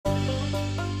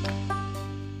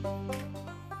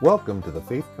Welcome to the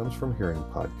Faith Comes From Hearing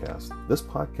podcast. This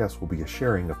podcast will be a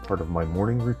sharing of part of my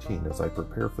morning routine as I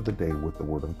prepare for the day with the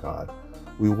Word of God.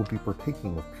 We will be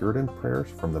partaking of Puritan prayers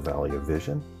from the Valley of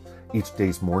Vision, each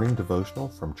day's morning devotional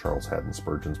from Charles Haddon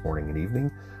Spurgeon's Morning and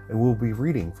Evening, and we'll be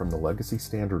reading from the Legacy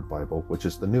Standard Bible, which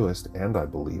is the newest and, I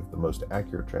believe, the most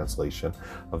accurate translation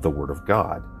of the Word of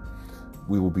God.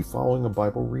 We will be following a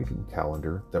Bible reading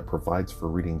calendar that provides for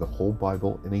reading the whole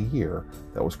Bible in a year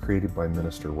that was created by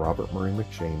Minister Robert Murray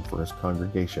M'Cheyne for his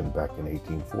congregation back in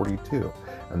 1842,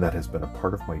 and that has been a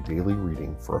part of my daily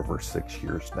reading for over 6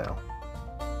 years now.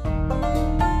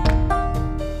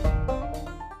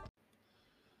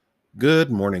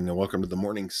 Good morning and welcome to the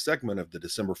morning segment of the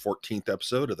December 14th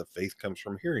episode of the Faith Comes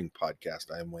From Hearing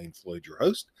podcast. I am Wayne Floyd, your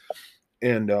host,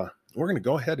 and we're going to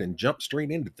go ahead and jump straight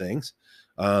into things.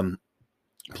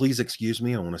 Please excuse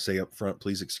me. I want to say up front,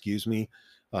 please excuse me.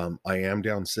 I am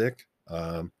down sick.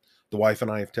 The wife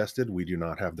and I have tested. We do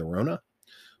not have the Rona,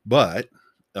 but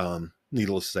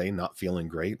needless to say, not feeling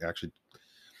great.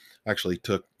 Actually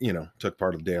took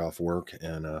part of the day off work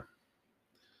and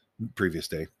previous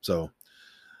day. So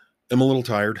I'm a little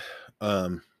tired,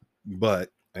 and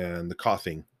the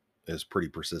coughing is pretty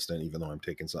persistent, even though I'm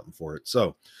taking something for it.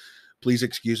 So please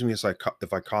excuse me if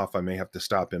I cough. I may have to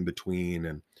stop in between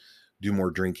and do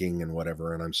more drinking and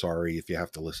whatever, and I'm sorry if you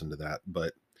have to listen to that,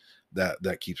 but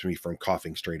that keeps me from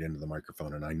coughing straight into the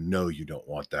microphone, and I know you don't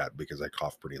want that because I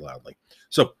cough pretty loudly.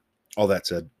 So all that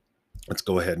said, let's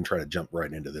go ahead and try to jump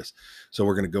right into this. So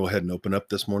we're going to go ahead and open up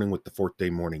this morning with the fourth day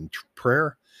morning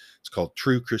prayer. It's called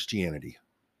True Christianity.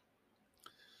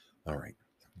 All right,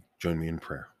 join me in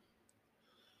prayer.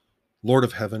 Lord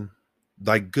of heaven,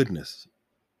 thy goodness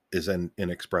is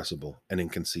inexpressible and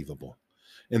inconceivable.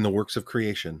 In the works of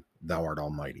creation, thou art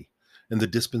almighty. In the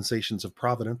dispensations of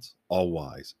providence, all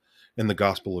wise. In the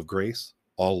gospel of grace,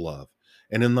 all love.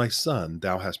 And in thy Son,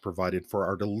 thou hast provided for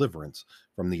our deliverance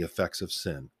from the effects of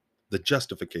sin, the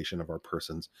justification of our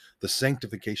persons, the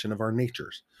sanctification of our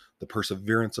natures, the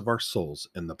perseverance of our souls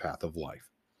in the path of life.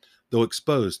 Though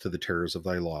exposed to the terrors of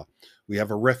thy law, we have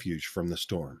a refuge from the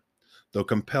storm. Though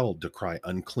compelled to cry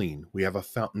unclean, we have a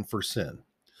fountain for sin.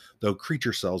 Though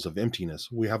creature cells of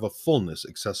emptiness, we have a fullness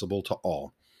accessible to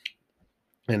all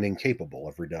and incapable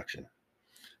of reduction.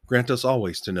 Grant us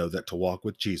always to know that to walk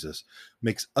with Jesus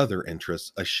makes other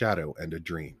interests a shadow and a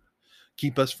dream.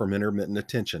 Keep us from intermittent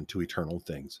attention to eternal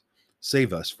things.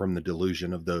 Save us from the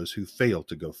delusion of those who fail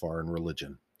to go far in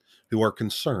religion, who are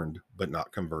concerned but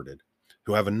not converted,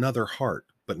 who have another heart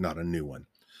but not a new one,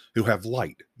 who have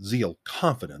light, zeal,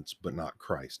 confidence but not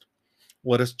Christ.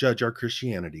 Let us judge our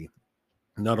Christianity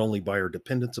not only by our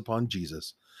dependence upon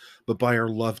Jesus, but by our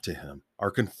love to him,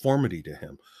 our conformity to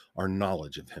him, our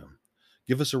knowledge of him.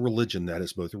 Give us a religion that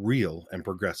is both real and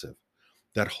progressive,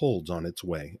 that holds on its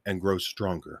way and grows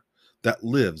stronger, that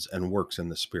lives and works in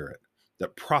the Spirit,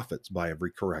 that profits by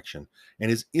every correction, and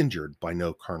is injured by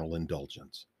no carnal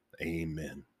indulgence.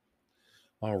 Amen.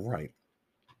 All right.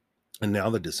 And now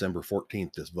the December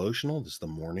 14th devotional. This is the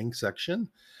morning section,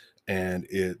 and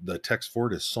the text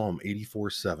for it is Psalm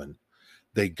 84:7.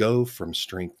 They go from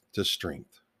strength to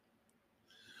strength.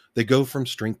 They go from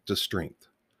strength to strength.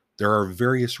 There are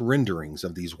various renderings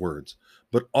of these words,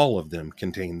 but all of them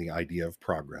contain the idea of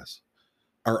progress.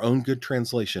 Our own good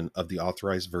translation of the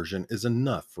Authorized Version is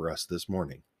enough for us this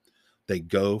morning. They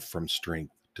go from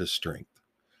strength to strength.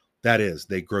 That is,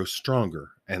 they grow stronger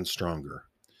and stronger.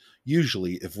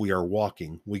 Usually, if we are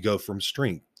walking, we go from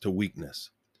strength to weakness.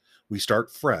 We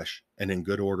start fresh and in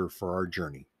good order for our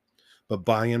journey. But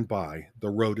by and by, the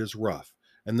road is rough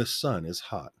and the sun is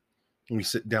hot. We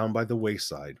sit down by the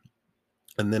wayside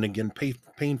and then again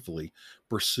painfully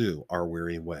pursue our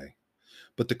weary way.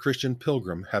 But the Christian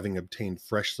pilgrim, having obtained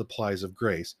fresh supplies of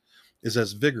grace, is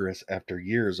as vigorous after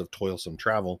years of toilsome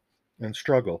travel and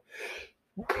struggle.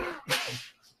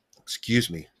 Excuse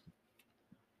me.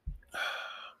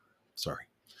 Sorry.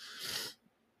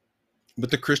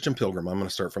 But the Christian pilgrim, I'm going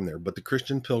to start from there. But the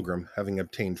Christian pilgrim, having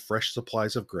obtained fresh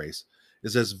supplies of grace,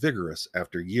 is as vigorous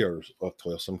after years of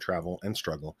toilsome travel and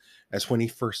struggle as when he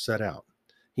first set out.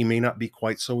 He may not be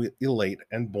quite so elate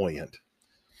and buoyant,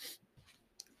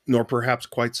 nor perhaps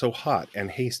quite so hot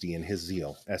and hasty in his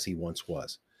zeal as he once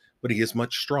was, but he is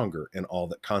much stronger in all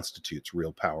that constitutes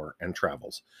real power and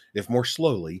travels, if more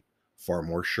slowly, far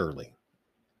more surely.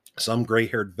 Some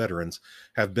gray-haired veterans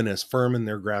have been as firm in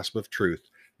their grasp of truth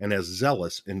and as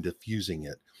zealous in diffusing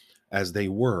it as they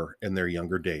were in their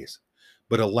younger days.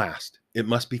 But alas, it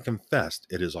must be confessed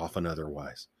it is often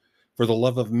otherwise. For the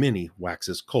love of many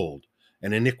waxes cold,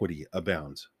 and iniquity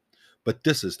abounds. But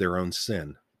this is their own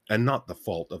sin, and not the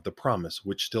fault of the promise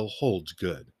which still holds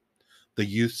good. The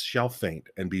youths shall faint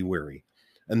and be weary,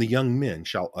 and the young men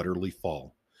shall utterly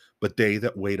fall. But they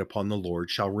that wait upon the Lord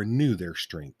shall renew their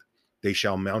strength. They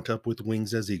shall mount up with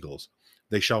wings as eagles.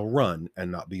 They shall run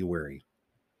and not be weary,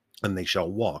 and they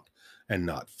shall walk and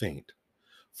not faint.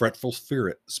 Fretful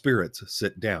spirits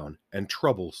sit down and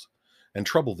trouble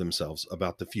themselves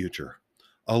about the future.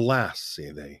 Alas,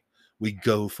 say they, we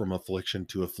go from affliction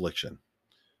to affliction.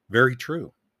 Very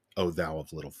true, O thou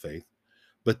of little faith.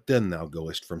 But then thou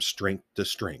goest from strength to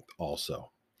strength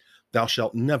also. Thou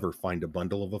shalt never find a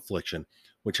bundle of affliction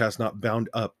which has not bound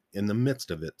up in the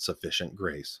midst of it sufficient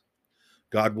grace.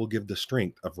 God will give the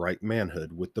strength of right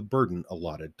manhood with the burden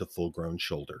allotted to full-grown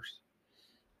shoulders.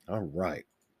 All right.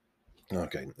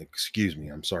 Okay, excuse me.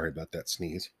 I'm sorry about that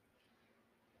sneeze.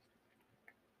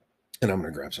 And I'm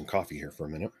going to grab some coffee here for a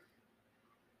minute.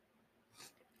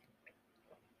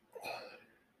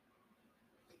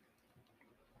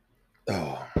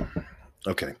 Oh,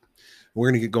 okay. We're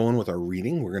going to get going with our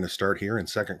reading. We're going to start here in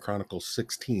 2 Chronicles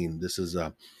 16. This is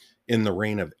in the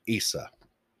reign of Asa,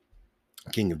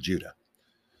 king of Judah.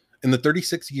 In the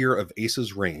 36th year of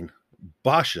Asa's reign,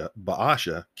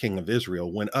 Baasha, king of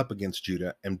Israel, went up against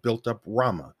Judah and built up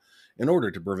Ramah in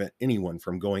order to prevent anyone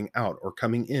from going out or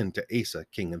coming in to Asa,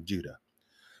 king of Judah.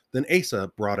 Then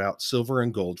Asa brought out silver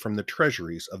and gold from the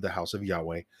treasuries of the house of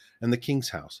Yahweh and the king's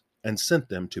house, and sent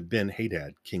them to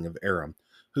Ben-Hadad, king of Aram,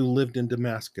 who lived in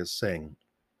Damascus, saying,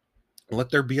 Let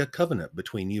there be a covenant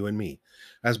between you and me,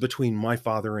 as between my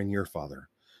father and your father.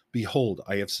 Behold,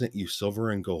 I have sent you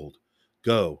silver and gold.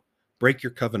 Go, break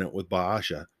your covenant with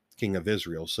Baasha, king of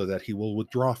Israel, so that he will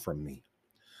withdraw from me.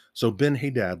 So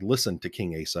Ben-Hadad listened to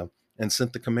King Asa and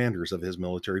sent the commanders of his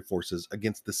military forces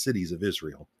against the cities of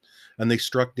Israel. And they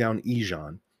struck down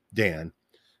Ijon, Dan,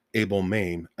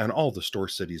 Abel-Maim, and all the store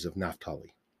cities of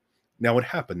Naphtali. Now it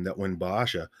happened that when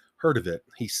Baasha heard of it,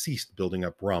 he ceased building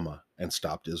up Ramah and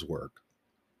stopped his work.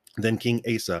 Then King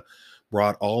Asa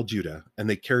brought all Judah, and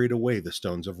they carried away the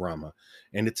stones of Ramah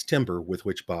and its timber with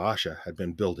which Baasha had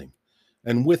been building.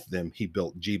 And with them he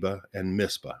built Jebah and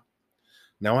Mizpah.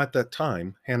 Now at that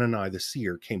time Hanani the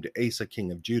seer came to Asa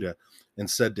king of Judah and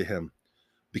said to him,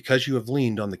 Because you have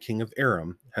leaned on the king of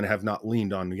Aram and have not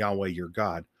leaned on Yahweh your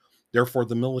God, therefore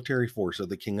the military force of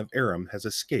the king of Aram has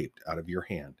escaped out of your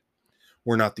hand.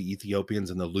 Were not the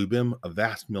Ethiopians and the Lubim a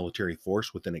vast military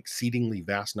force with an exceedingly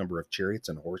vast number of chariots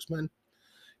and horsemen?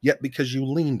 Yet because you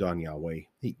leaned on Yahweh,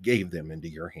 he gave them into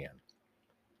your hand.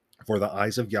 For the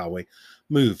eyes of Yahweh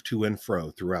move to and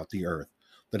fro throughout the earth,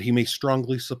 that he may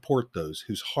strongly support those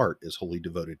whose heart is wholly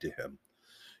devoted to him.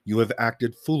 You have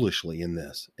acted foolishly in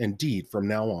this. Indeed, from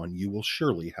now on you will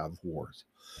surely have wars.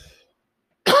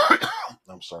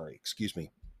 I'm sorry, excuse me.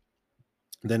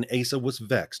 Then Asa was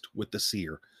vexed with the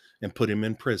seer and put him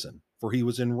in prison, for he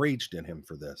was enraged in him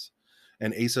for this.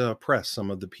 And Asa oppressed some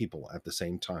of the people at the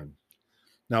same time.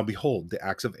 Now behold, the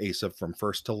acts of Asa from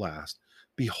first to last,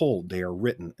 behold, they are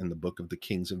written in the book of the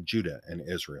kings of Judah and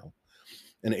Israel.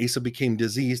 And Asa became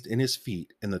diseased in his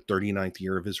feet in the 39th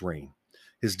year of his reign.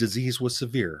 His disease was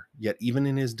severe, yet even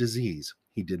in his disease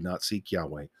he did not seek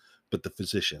Yahweh, but the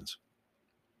physicians.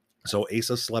 So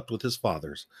Asa slept with his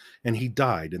fathers, and he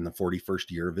died in the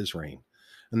 41st year of his reign.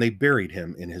 And they buried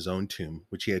him in his own tomb,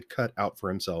 which he had cut out for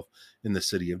himself in the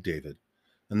city of David.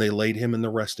 And they laid him in the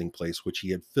resting place which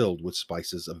he had filled with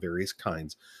spices of various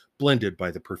kinds, blended by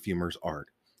the perfumer's art.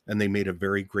 And they made a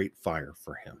very great fire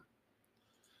for him.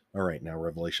 All right, now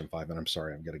Revelation 5, and I'm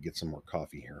sorry, I've got to get some more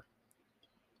coffee here.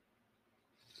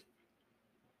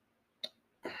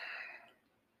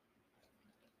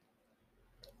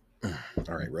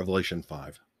 All right, Revelation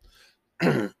 5.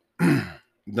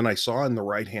 Then I saw in the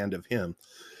right hand of him,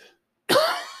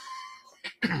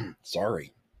 Then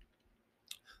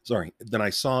I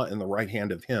saw in the right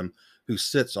hand of him who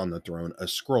sits on the throne a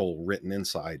scroll written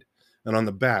inside, and on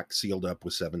the back sealed up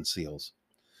with 7 seals.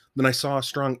 Then I saw a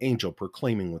strong angel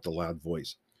proclaiming with a loud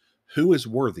voice, Who is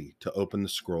worthy to open the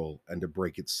scroll and to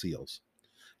break its seals?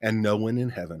 And no one in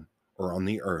heaven or on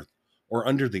the earth or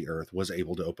under the earth was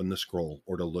able to open the scroll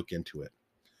or to look into it.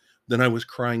 Then I was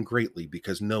crying greatly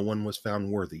because no one was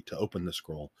found worthy to open the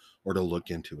scroll or to look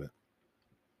into it.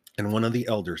 And one of the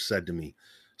elders said to me,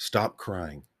 Stop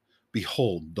crying.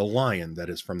 Behold, the Lion that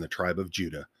is from the tribe of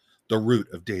Judah, the root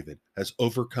of David, has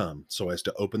overcome so as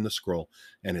to open the scroll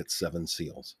and its 7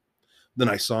 seals. Then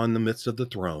I saw in the midst of the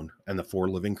throne and the 4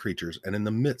 living creatures, and in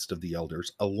the midst of the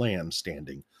elders, a lamb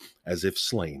standing, as if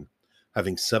slain,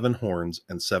 having 7 horns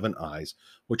and 7 eyes,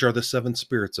 which are the 7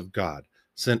 spirits of God,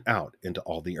 sent out into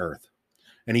all the earth.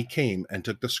 And he came and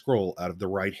took the scroll out of the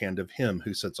right hand of him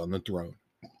who sits on the throne.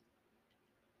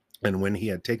 And when he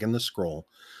had taken the scroll,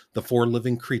 the 4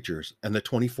 living creatures and the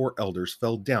 24 elders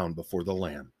fell down before the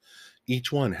Lamb,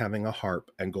 each one having a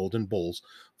harp and golden bowls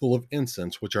full of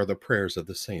incense, which are the prayers of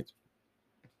the saints.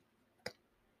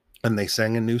 And they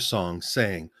sang a new song,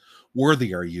 saying,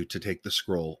 Worthy are you to take the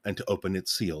scroll and to open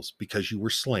its seals, because you were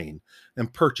slain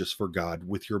and purchased for God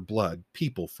with your blood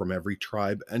people from every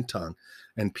tribe and tongue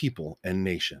and people and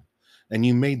nation. And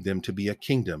you made them to be a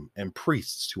kingdom and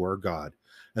priests to our God,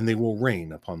 and they will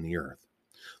reign upon the earth.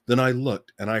 Then I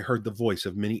looked, and I heard the voice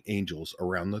of many angels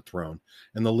around the throne,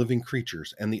 and the living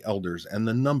creatures, and the elders, and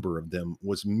the number of them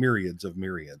was myriads of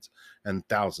myriads, and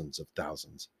thousands of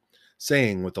thousands,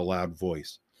 saying with a loud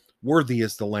voice, Worthy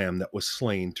is the Lamb that was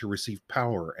slain to receive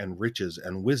power and riches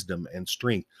and wisdom and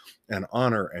strength and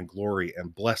honor and glory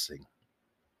and blessing.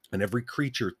 And every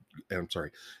creature,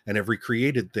 and every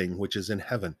created thing which is in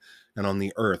heaven and on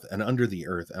the earth and under the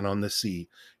earth and on the sea,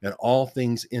 and all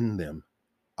things in them,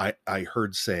 I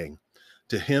heard saying,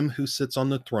 To him who sits on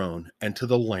the throne and to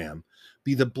the Lamb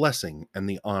be the blessing and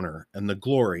the honor and the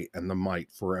glory and the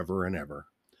might forever and ever.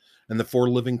 And the 4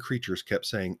 living creatures kept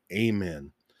saying,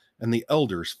 Amen. And the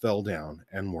elders fell down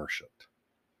and worshiped.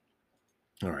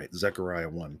 All right, Zechariah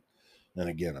 1. And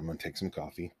again, I'm going to take some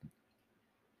coffee.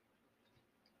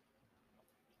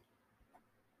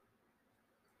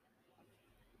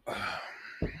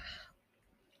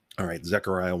 All right,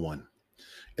 Zechariah 1.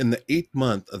 In the 8th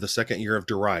month of the 2nd year of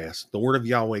Darius, the word of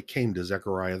Yahweh came to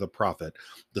Zechariah the prophet,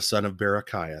 the son of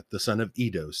Berechiah, the son of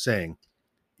Iddo, saying,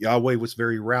 Yahweh was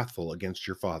very wrathful against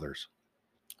your fathers.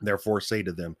 Therefore say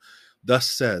to them, Thus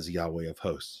says Yahweh of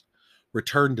hosts,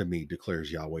 Return to me,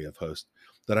 declares Yahweh of hosts,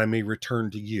 that I may return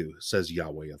to you, says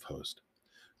Yahweh of hosts.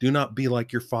 Do not be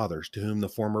like your fathers, to whom the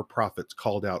former prophets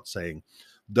called out, saying,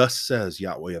 Thus says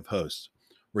Yahweh of hosts,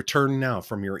 Return now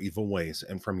from your evil ways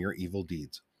and from your evil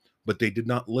deeds. But they did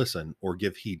not listen or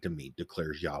give heed to me,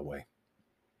 declares Yahweh.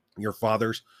 Your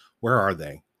fathers, where are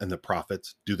they? And the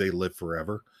prophets, do they live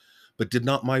forever? But did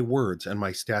not my words and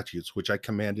my statutes, which I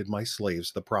commanded my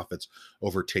slaves, the prophets,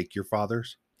 overtake your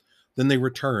fathers? Then they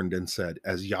returned and said,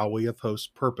 As Yahweh of hosts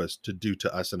purposed to do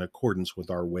to us in accordance with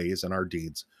our ways and our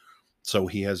deeds, so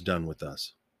he has done with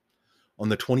us. On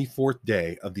the 24th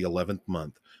day of the 11th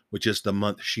month, which is the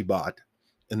month Shebat,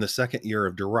 in the 2nd year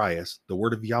of Darius, the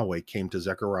word of Yahweh came to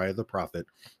Zechariah the prophet,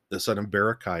 the son of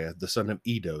Berechiah, the son of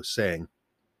Iddo, saying,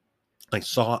 I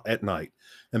saw at night,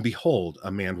 and behold, a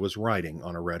man was riding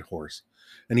on a red horse,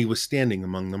 and he was standing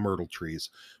among the myrtle trees,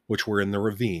 which were in the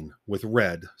ravine, with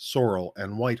red, sorrel,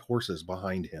 and white horses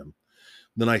behind him.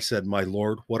 Then I said, My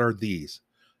Lord, what are these?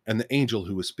 And the angel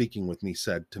who was speaking with me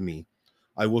said to me,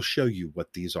 I will show you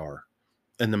what these are.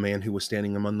 And the man who was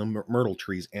standing among the myrtle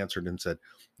trees answered and said,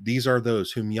 These are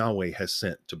those whom Yahweh has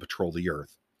sent to patrol the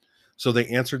earth. So they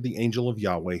answered the angel of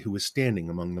Yahweh who was standing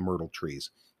among the myrtle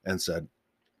trees, and said,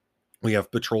 We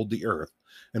have patrolled the earth,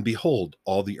 and behold,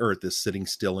 all the earth is sitting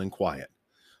still and quiet.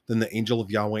 Then the angel of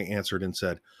Yahweh answered and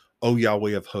said, O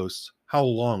Yahweh of hosts, how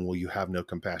long will you have no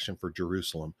compassion for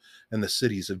Jerusalem and the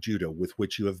cities of Judah with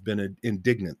which you have been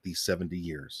indignant these 70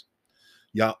 years?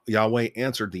 Yahweh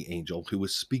answered the angel who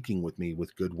was speaking with me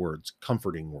with good words,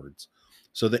 comforting words.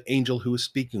 So the angel who was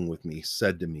speaking with me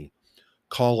said to me,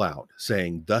 Call out,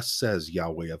 saying, Thus says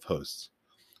Yahweh of hosts,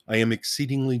 I am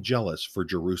exceedingly jealous for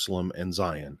Jerusalem and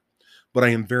Zion, but I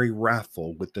am very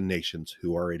wrathful with the nations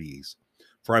who are at ease.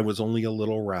 For I was only a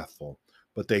little wrathful,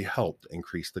 but they helped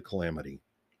increase the calamity.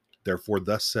 Therefore,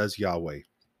 thus says Yahweh,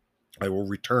 I will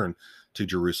return to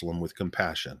Jerusalem with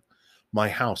compassion. My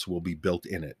house will be built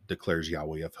in it, declares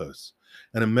Yahweh of hosts,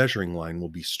 and a measuring line will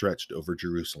be stretched over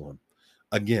Jerusalem.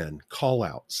 Again, call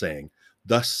out, saying,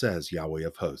 Thus says Yahweh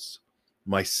of hosts,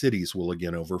 my cities will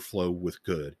again overflow with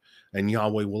good, and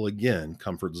Yahweh will again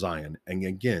comfort Zion and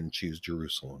again choose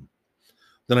Jerusalem.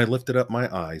 Then I lifted up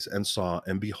my eyes and saw,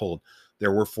 and behold,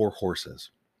 there were 4 horses.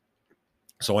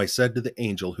 So I said to the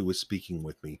angel who was speaking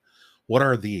with me, What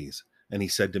are these? And he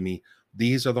said to me,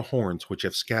 These are the horns which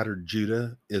have scattered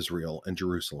Judah, Israel, and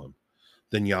Jerusalem.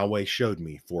 Then Yahweh showed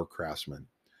me 4 craftsmen.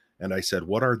 And I said,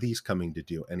 What are these coming to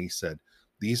do? And he said,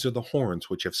 These are the horns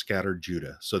which have scattered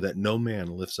Judah, so that no man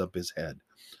lifts up his head.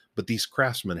 But these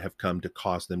craftsmen have come to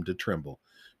cause them to tremble,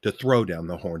 to throw down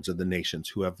the horns of the nations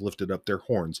who have lifted up their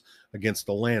horns against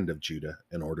the land of Judah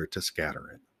in order to scatter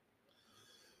it.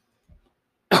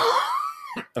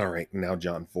 All right, now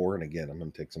John 4, and again, I'm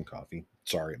going to take some coffee.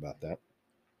 Sorry about that.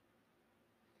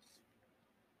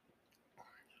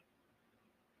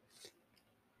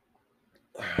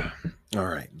 All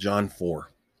right, John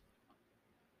 4.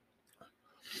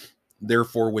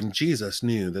 Therefore, when Jesus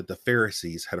knew that the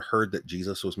Pharisees had heard that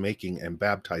Jesus was making and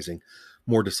baptizing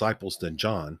more disciples than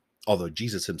John, Although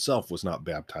Jesus himself was not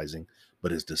baptizing,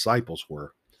 but his disciples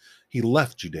were, he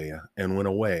left Judea and went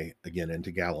away again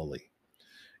into Galilee.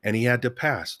 And he had to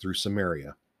pass through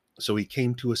Samaria. So he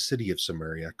came to a city of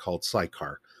Samaria called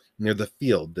Sychar, near the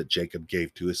field that Jacob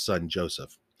gave to his son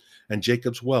Joseph. And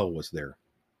Jacob's well was there.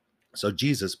 So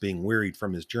Jesus, being wearied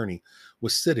from his journey,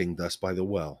 was sitting thus by the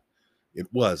well.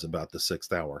 It was about the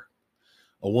 6th hour.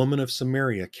 A woman of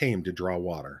Samaria came to draw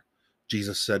water.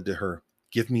 Jesus said to her,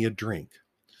 "Give me a drink,"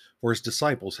 for his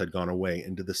disciples had gone away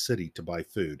into the city to buy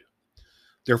food.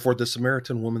 Therefore the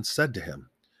Samaritan woman said to him,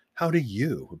 "How do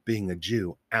you, being a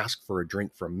Jew, ask for a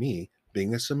drink from me,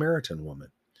 being a Samaritan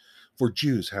woman? For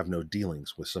Jews have no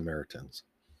dealings with Samaritans."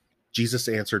 Jesus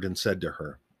answered and said to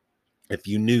her, "If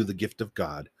you knew the gift of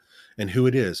God, and who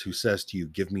it is who says to you,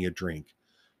 'Give me a drink,'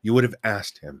 you would have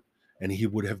asked him, and he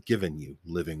would have given you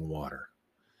living water."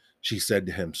 She said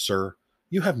to him, "Sir,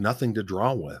 you have nothing to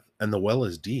draw with, and the well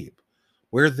is deep.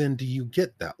 Where then do you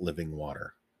get that living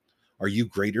water? Are you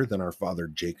greater than our father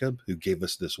Jacob, who gave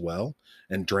us this well,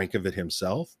 and drank of it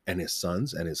himself, and his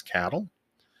sons, and his cattle?"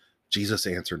 Jesus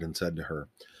answered and said to her,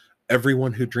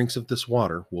 "Everyone who drinks of this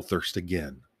water will thirst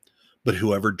again. But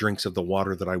whoever drinks of the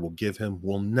water that I will give him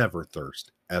will never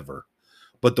thirst, ever.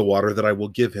 But the water that I will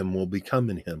give him will become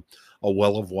in him a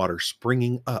well of water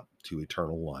springing up to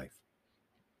eternal life."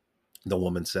 The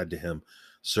woman said to him,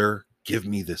 "Sir, give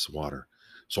me this water,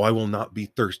 so I will not be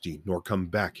thirsty, nor come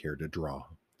back here to draw."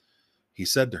 He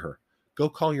said to her, "Go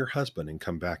call your husband and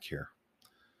come back here."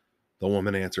 The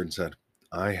woman answered and said,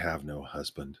 "I have no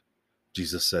husband."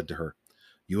 Jesus said to her,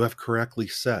 "You have correctly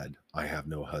said, 'I have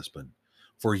no husband,'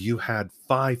 for you had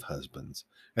 5 husbands,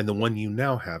 and the one you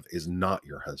now have is not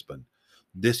your husband.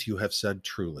 This you have said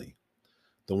truly."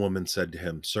 The woman said to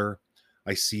him, "Sir,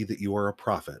 I see that you are a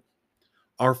prophet.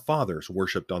 Our fathers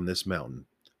worshipped on this mountain,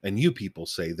 and you people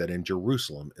say that in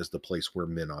Jerusalem is the place where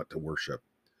men ought to worship."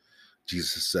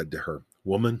 Jesus said to her,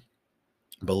 "Woman,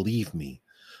 believe me,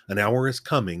 an hour is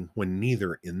coming when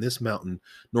neither in this mountain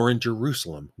nor in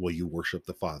Jerusalem will you worship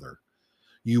the Father.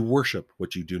 You worship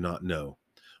what you do not know.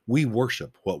 We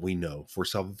worship what we know, for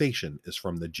salvation is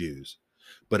from the Jews.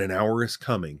 But an hour is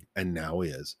coming, and now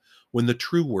is, when the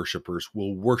true worshipers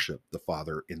will worship the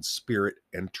Father in spirit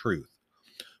and truth.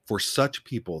 For such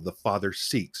people the Father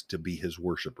seeks to be his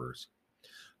worshipers.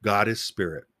 God is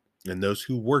spirit, and those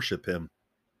who worship him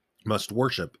must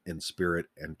worship in spirit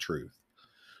and truth."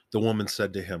 The woman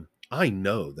said to him, "I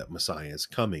know that Messiah is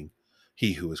coming,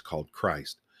 he who is called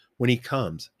Christ. When he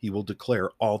comes, he will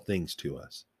declare all things to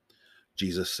us."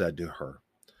 Jesus said to her,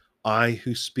 "I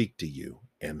who speak to you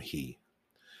am he."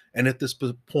 And at this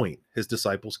point, his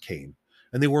disciples came,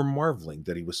 and they were marveling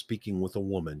that he was speaking with a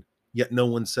woman. Yet no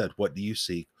one said, "What do you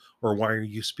seek?" or "Why are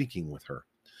you speaking with her?"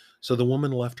 So the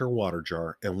woman left her water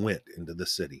jar and went into the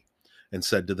city, and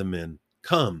said to the men,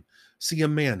 "Come, see a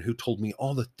man who told me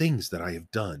all the things that I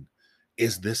have done.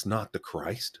 Is this not the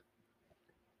Christ?"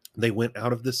 They went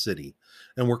out of the city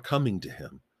and were coming to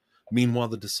him. Meanwhile,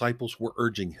 the disciples were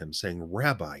urging him, saying,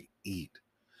 "Rabbi, eat."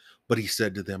 But he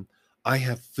said to them, "I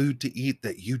have food to eat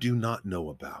that you do not know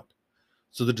about."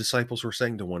 So the disciples were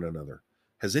saying to one another,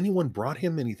 "Has anyone brought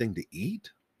him anything to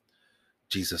eat?"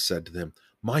 Jesus said to them,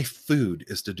 "My food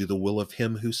is to do the will of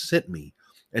him who sent me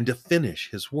and to finish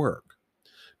his work.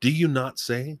 Do you not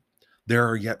say, 'There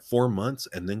are yet 4 months,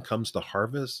 and then comes the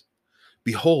harvest'?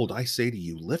 Behold, I say to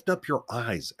you, lift up your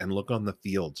eyes and look on the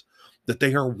fields, that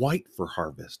they are white for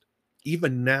harvest.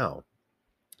 Even now,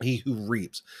 he who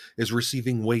reaps is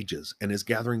receiving wages and is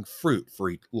gathering fruit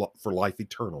for life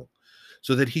eternal,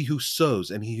 so that he who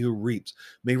sows and he who reaps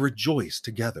may rejoice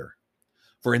together.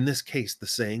 For in this case, the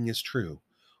saying is true: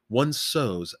 one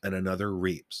sows and another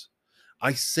reaps.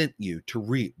 I sent you to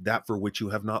reap that for which you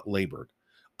have not labored.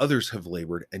 Others have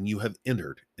labored, and you have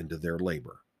entered into their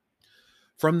labor."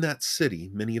 From that city,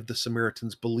 many of the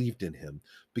Samaritans believed in him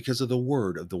because of the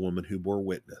word of the woman who bore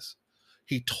witness.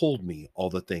 "He told me all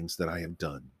the things that I have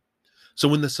done." So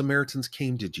when the Samaritans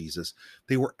came to Jesus,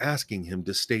 they were asking him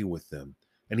to stay with them,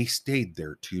 and he stayed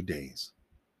there 2 days.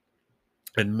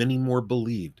 And many more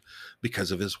believed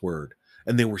because of his word.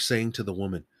 And they were saying to the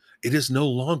woman, "It is no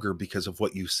longer because of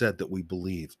what you said that we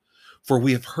believe, for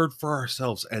we have heard for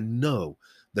ourselves and know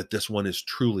that this one is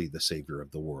truly the Savior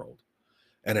of the world."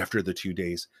 And after the 2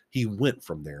 days, he went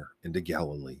from there into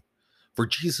Galilee. For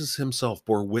Jesus himself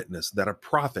bore witness that a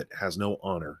prophet has no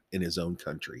honor in his own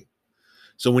country.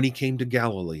 So when he came to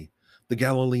Galilee, the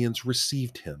Galileans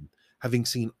received him, having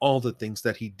seen all the things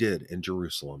that he did in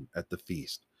Jerusalem at the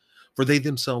feast. For they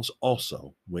themselves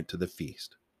also went to the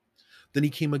feast. Then he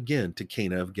came again to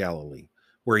Cana of Galilee,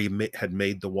 where he had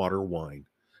made the water wine.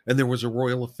 And there was a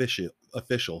royal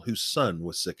official whose son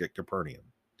was sick at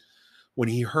Capernaum. When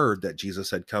he heard that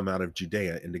Jesus had come out of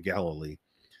Judea into Galilee,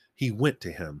 he went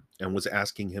to him and was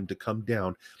asking him to come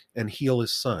down and heal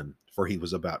his son, for he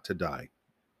was about to die.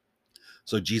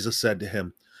 So Jesus said to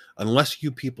him, "Unless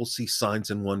you people see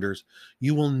signs and wonders,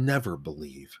 you will never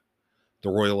believe." The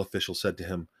royal official said to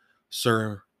him,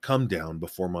 "Sir, come down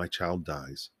before my child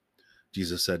dies."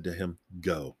 Jesus said to him,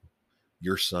 "Go,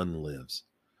 your son lives."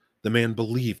 The man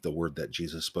believed the word that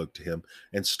Jesus spoke to him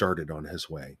and started on his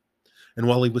way. And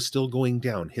while he was still going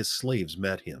down, his slaves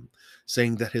met him,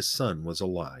 saying that his son was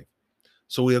alive.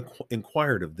 So he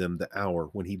inquired of them the hour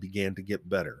when he began to get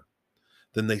better.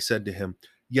 Then they said to him,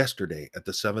 "Yesterday at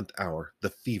the 7th hour, the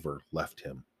fever left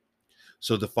him."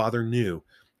 So the father knew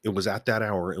it was at that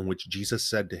hour in which Jesus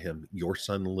said to him, "Your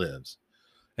son lives."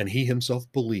 And he himself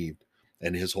believed,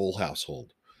 and his whole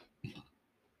household.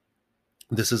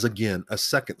 This is again a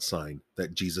second sign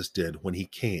that Jesus did when he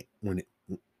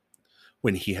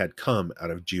had come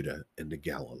out of Judah into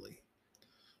Galilee.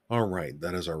 All right,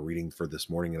 that is our reading for this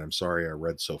morning, and I'm sorry I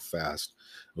read so fast.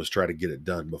 I was trying to get it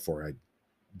done before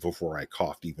I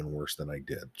coughed even worse than I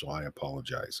did. So I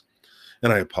apologize.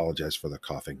 And I apologize for the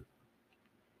coughing.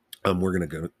 We're going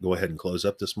to go ahead and close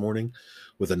up this morning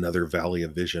with another Valley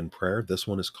of Vision prayer. This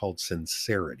one is called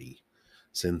Sincerity.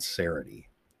 Sincerity.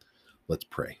 Let's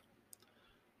pray.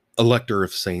 Elector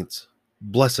of saints,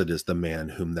 blessed is the man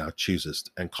whom thou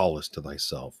choosest and callest to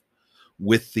thyself.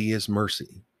 With thee is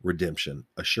mercy, redemption,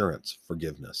 assurance,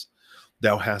 forgiveness.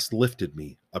 Thou hast lifted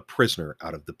me, a prisoner,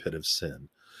 out of the pit of sin,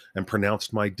 and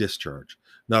pronounced my discharge,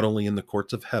 not only in the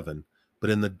courts of heaven, but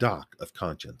in the dock of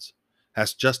conscience.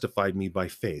 Hast justified me by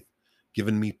faith,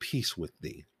 given me peace with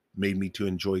thee, made me to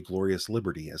enjoy glorious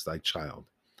liberty as thy child.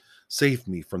 Saved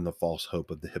me from the false hope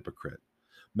of the hypocrite.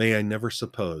 May I never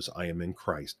suppose I am in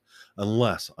Christ,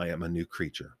 unless I am a new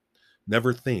creature.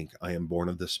 Never think I am born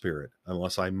of the Spirit,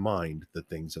 unless I mind the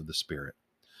things of the Spirit.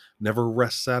 Never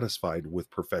rest satisfied with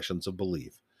professions of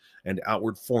belief, and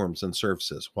outward forms and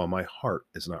services, while my heart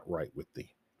is not right with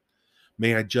thee.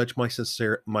 May I judge my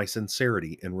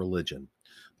sincerity in religion,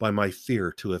 by my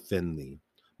fear to offend thee,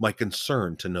 my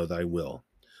concern to know thy will,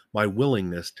 my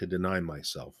willingness to deny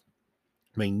myself.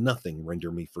 May nothing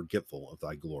render me forgetful of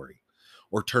thy glory,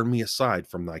 or turn me aside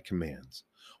from thy commands,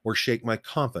 or shake my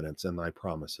confidence in thy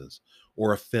promises,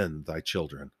 or offend thy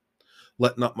children.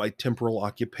 Let not my temporal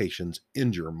occupations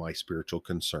injure my spiritual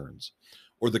concerns,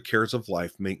 or the cares of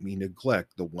life make me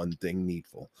neglect the one thing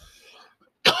needful.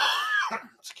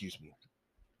 Excuse me.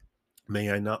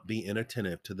 May I not be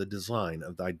inattentive to the design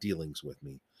of thy dealings with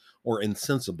me, or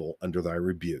insensible under thy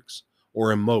rebukes,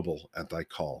 or immobile at thy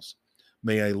calls.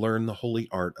 May I learn the holy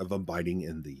art of abiding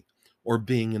in thee, or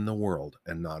being in the world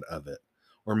and not of it,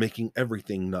 or making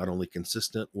everything not only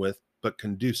consistent with, but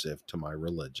conducive to my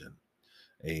religion.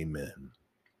 Amen.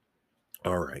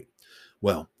 All right.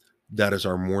 Well, that is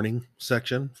our morning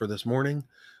section for this morning.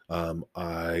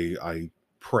 I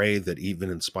pray that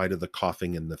even in spite of the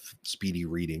coughing and the speedy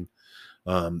reading,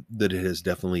 that it has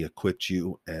definitely equipped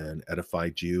you and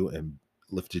edified you and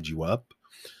lifted you up.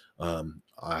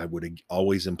 I would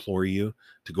always implore you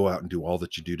to go out and do all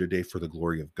that you do today for the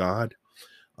glory of God.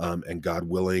 And God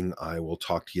willing, I will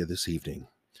talk to you this evening.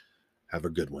 Have a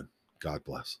good one. God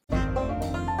bless.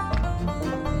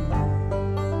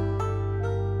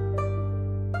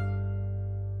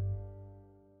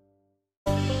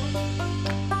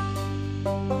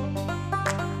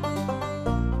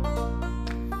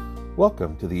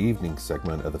 Welcome to the evening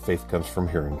segment of the Faith Comes From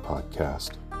Hearing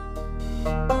podcast.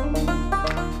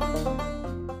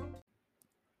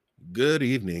 Good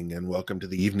evening, and welcome to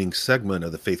the evening segment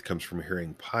of the Faith Comes From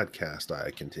Hearing podcast.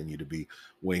 I continue to be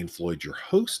Wayne Floyd, your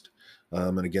host.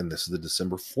 And again, this is the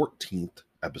December 14th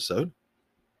episode.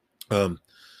 I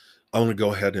want to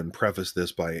go ahead and preface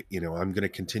this by, I'm going to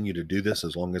continue to do this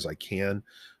as long as I can.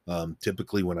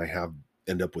 Typically, when I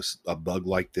end up with a bug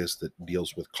like this that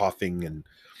deals with coughing and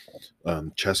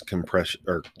chest compression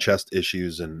or chest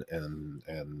issues and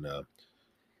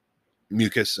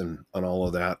mucus and all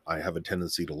of that, I have a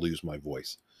tendency to lose my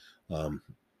voice.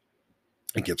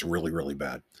 It gets really, really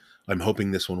bad. I'm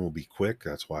hoping this one will be quick.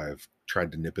 That's why I've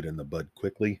tried to nip it in the bud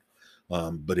quickly.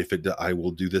 But I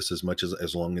will do this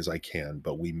as long as I can.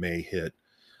 But we may hit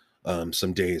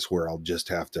some days where I'll just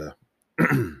have to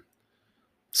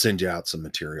send you out some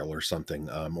material or something,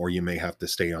 or you may have to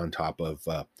stay on top of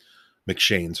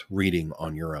McShane's reading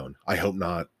on your own. I hope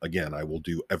not. Again, I will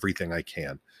do everything I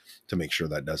can to make sure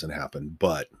that doesn't happen,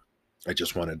 but I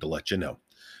just wanted to let you know.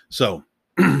 So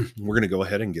we're going to go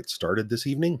ahead and get started this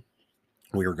evening.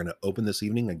 We are going to open this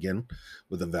evening again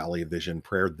with a Valley of Vision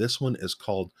prayer. This one is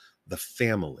called the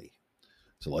family.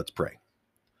 So let's pray.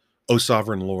 O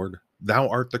sovereign Lord, thou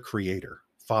art the Creator,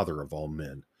 Father of all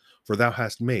men, for thou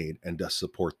hast made and dost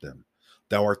support them.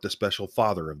 Thou art the special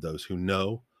Father of those who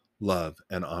know, love,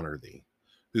 and honor thee,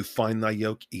 who find thy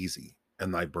yoke easy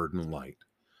and thy burden light,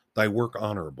 thy work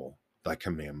honorable, thy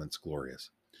commandments glorious.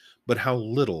 But how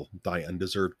little thy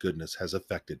undeserved goodness has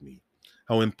affected me,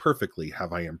 how imperfectly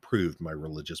have I improved my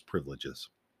religious privileges,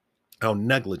 how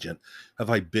negligent have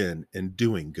I been in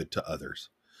doing good to others.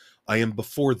 I am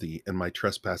before thee in my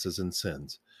trespasses and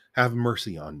sins. Have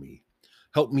mercy on me.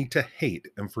 Help me to hate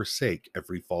and forsake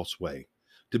every false way,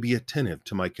 to be attentive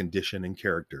to my condition and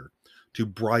character, to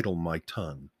bridle my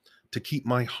tongue, to keep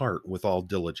my heart with all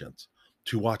diligence,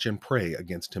 to watch and pray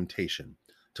against temptation,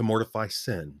 to mortify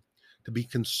sin, to be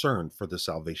concerned for the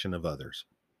salvation of others.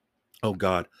 O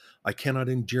God, I cannot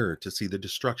endure to see the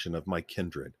destruction of my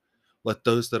kindred. Let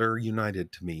those that are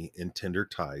united to me in tender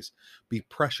ties be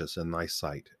precious in thy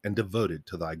sight and devoted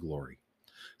to thy glory.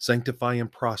 Sanctify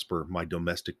and prosper my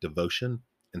domestic devotion,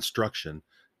 instruction,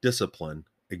 discipline,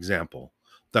 example,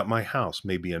 that my house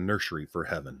may be a nursery for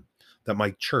heaven, that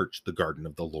my church the garden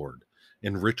of the Lord,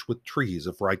 enriched with trees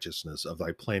of righteousness of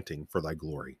thy planting for thy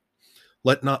glory.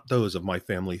 Let not those of my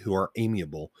family who are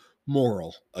amiable,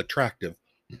 moral, attractive,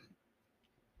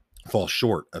 fall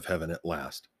short of heaven at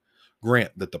last.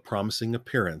 Grant that the promising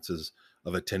appearances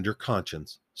of a tender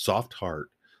conscience, soft heart,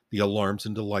 the alarms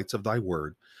and delights of thy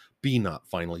word, be not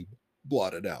finally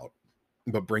blotted out,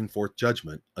 but bring forth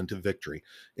judgment unto victory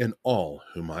in all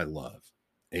whom I love.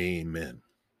 Amen.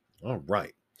 All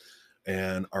right.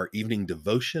 And our evening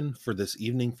devotion for this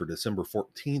evening for December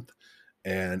 14th,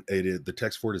 and the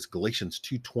text for it is Galatians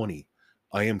 2:20.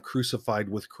 I am crucified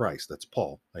with Christ. That's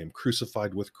Paul. I am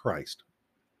crucified with Christ.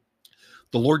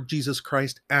 The Lord Jesus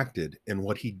Christ acted in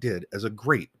what he did as a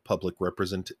great public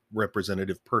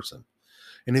representative person,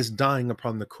 and his dying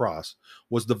upon the cross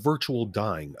was the virtual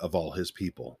dying of all his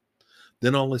people.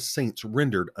 Then all his saints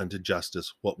rendered unto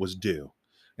justice what was due,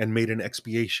 and made an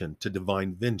expiation to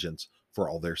divine vengeance for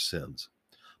all their sins.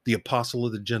 The apostle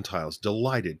of the Gentiles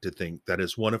delighted to think that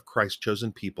as one of Christ's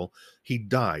chosen people, he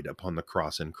died upon the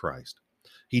cross in Christ.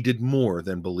 He did more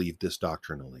than believe this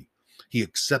doctrinally. He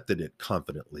accepted it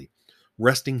confidently,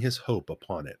 resting his hope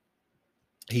upon it.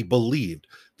 He believed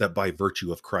that by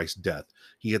virtue of Christ's death,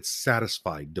 he had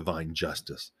satisfied divine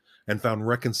justice and found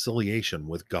reconciliation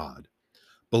with God.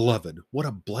 Beloved, what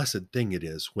a blessed thing it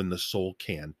is when the soul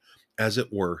can, as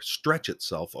it were, stretch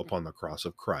itself upon the cross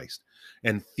of Christ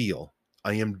and feel,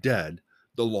 I am dead,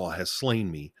 the law has slain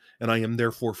me, and I am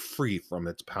therefore free from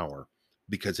its power,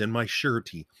 because in my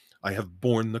surety I have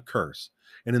borne the curse,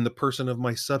 and in the person of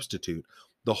my substitute,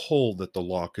 the whole that the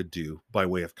law could do by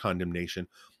way of condemnation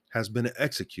has been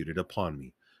executed upon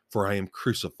me, for I am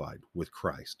crucified with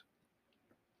Christ.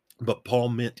 But Paul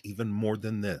meant even more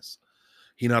than this.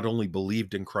 He not only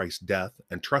believed in Christ's death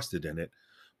and trusted in it,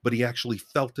 but he actually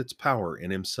felt its power in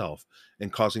himself in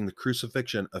causing the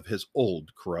crucifixion of his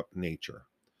old corrupt nature.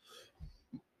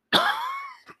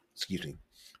 Excuse me.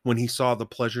 When he saw the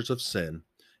pleasures of sin,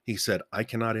 he said, I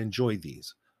cannot enjoy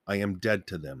these. I am dead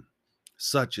to them.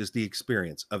 Such is the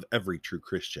experience of every true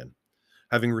Christian.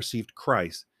 Having received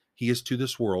Christ, he is to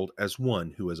this world as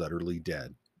one who is utterly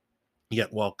dead.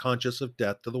 Yet while conscious of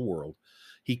death to the world,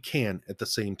 he can at the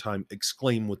same time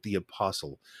exclaim with the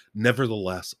apostle,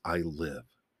 nevertheless I live.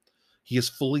 He is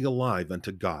fully alive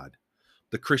unto God.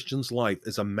 The Christian's life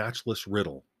is a matchless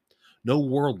riddle. No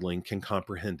worldling can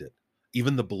comprehend it.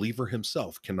 Even the believer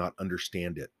himself cannot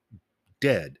understand it.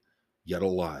 Dead, yet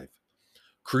alive.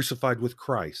 Crucified with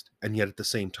Christ, and yet at the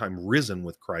same time risen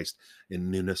with Christ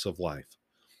in newness of life.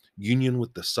 Union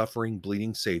with the suffering,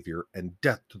 bleeding Savior, and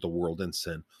death to the world and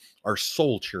sin are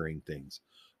soul-cheering things.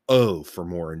 Oh, for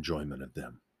more enjoyment of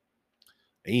them.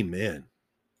 Amen.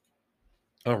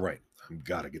 All right, I've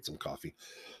got to get some coffee.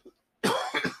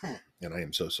 And I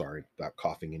am so sorry about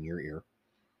coughing in your ear.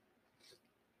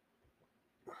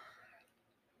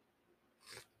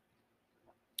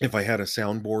 If I had a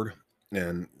soundboard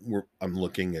and I'm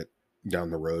looking at down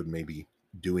the road, maybe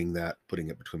doing that, putting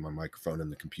it between my microphone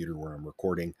and the computer where I'm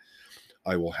recording,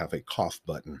 I will have a cough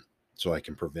button so I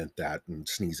can prevent that and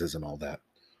sneezes and all that.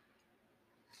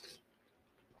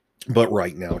 But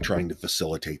right now, trying to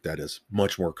facilitate that is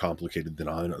much more complicated than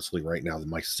honestly right now than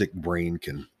my sick brain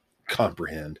can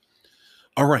comprehend.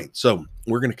 All right, so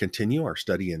we're going to continue our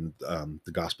study in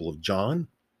the Gospel of John.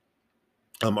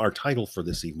 Our title for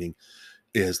this evening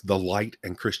is "The Light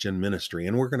and Christian Ministry,"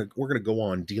 and we're going to go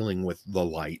on dealing with the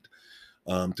light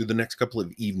through the next couple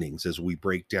of evenings as we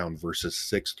break down verses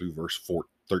 6 through verse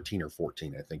 13 or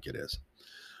 14, I think it is.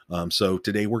 So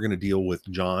today we're going to deal with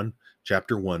John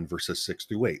chapter 1, verses 6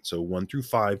 through 8. So 1 through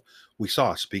 5, we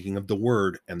saw, speaking of the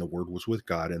Word, and the Word was with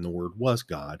God, and the Word was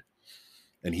God.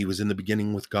 And he was in the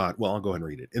beginning with God. Well, I'll go ahead and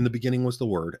read it. In the beginning was the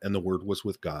Word, and the Word was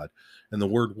with God, and the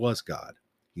Word was God.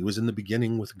 He was in the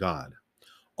beginning with God.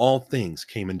 All things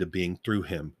came into being through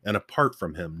him, and apart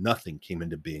from him, nothing came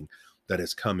into being that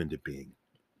has come into being.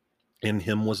 In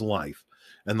him was life,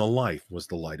 and the life was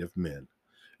the light of men.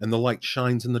 And the light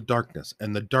shines in the darkness,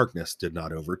 and the darkness did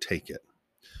not overtake it.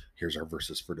 Here's our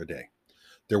verses for today.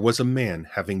 There was a man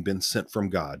having been sent from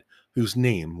God, whose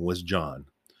name was John.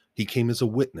 He came as a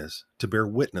witness to bear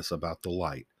witness about the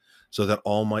light, so that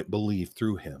all might believe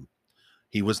through him.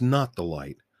 He was not the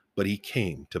light, but he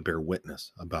came to bear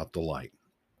witness about the light.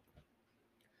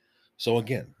 So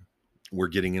again, we're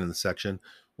getting into the section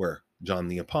where John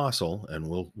the Apostle, and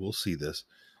we'll see this,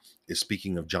 is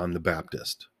speaking of John the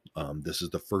Baptist. This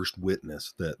is the first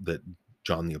witness that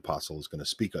John the Apostle is going to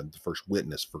speak of, the first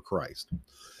witness for Christ.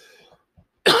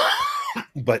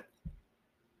 But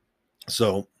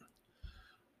so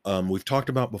we've talked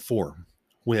about before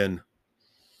when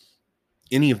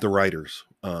any of the writers,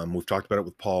 we've talked about it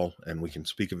with Paul, and we can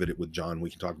speak of it with John.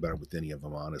 We can talk about it with any of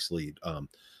them, honestly.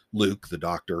 Luke, the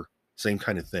doctor, same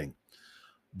kind of thing.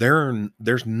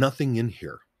 There's nothing in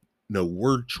here, no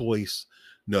word choice,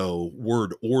 no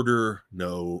word order,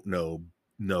 no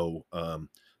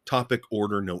topic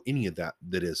order, no any of that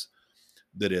is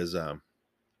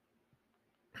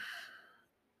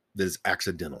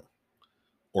accidental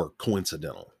or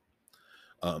coincidental.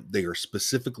 They are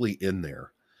specifically in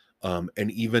there.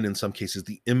 And even in some cases,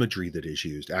 the imagery that is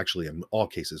used, actually in all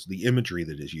cases, the imagery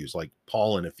that is used, like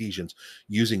Paul in Ephesians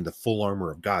using the full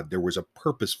armor of God, there was a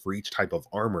purpose for each type of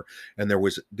armor. And there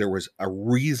was a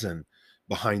reason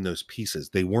behind those pieces.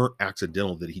 They weren't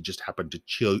accidental that he just happened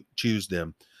to choose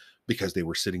them because they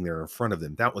were sitting there in front of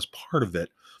them. That was part of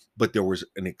it. But there was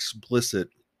an explicit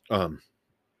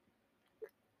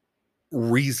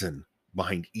reason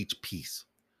behind each piece.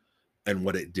 And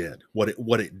what it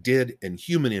did in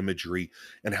human imagery,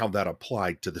 and how that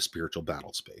applied to the spiritual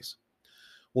battle space.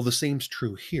 Well, the same's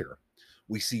true here.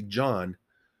 We see John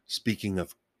speaking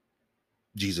of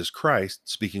Jesus Christ,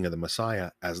 speaking of the Messiah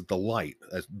as the light,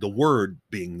 as the Word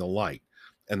being the light,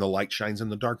 and the light shines in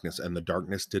the darkness, and the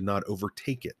darkness did not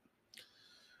overtake it.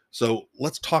 So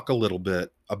let's talk a little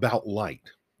bit about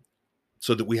light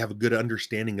so that we have a good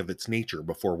understanding of its nature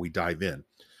before we dive in,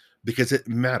 because it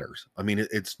matters. I mean,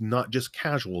 it's not just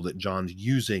casual that John's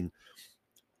using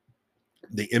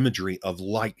the imagery of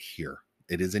light here.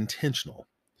 It is intentional.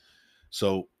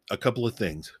 So a couple of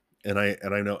things, and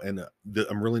I know, and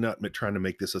I'm really not trying to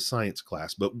make this a science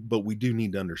class, but we do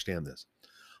need to understand this.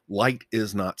 Light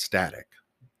is not static.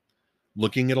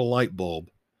 Looking at a light bulb,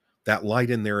 that light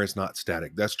in there is not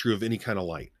static. That's true of any kind of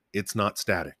light. It's not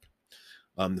static.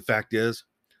 The fact is,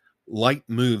 light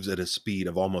moves at a speed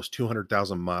of almost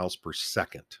 200,000 miles per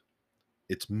second.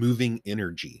 It's moving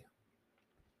energy.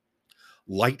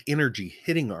 Light energy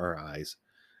hitting our eyes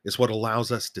is what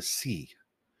allows us to see.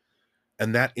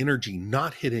 And that energy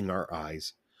not hitting our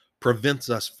eyes prevents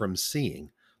us from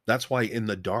seeing. That's why in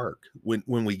the dark,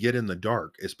 when we get in the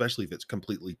dark, especially if it's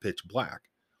completely pitch black,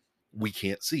 we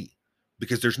can't see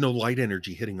because there's no light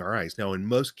energy hitting our eyes. Now, in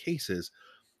most cases,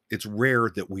 it's rare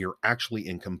that we are actually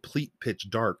in complete pitch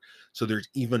dark. So there's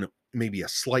even maybe a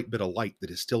slight bit of light that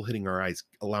is still hitting our eyes,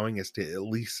 allowing us to at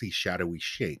least see shadowy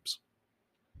shapes.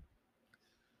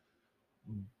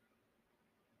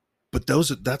 But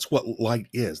that's what light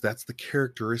is. That's the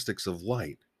characteristics of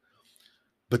light.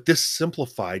 But this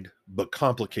simplified but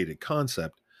complicated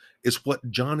concept is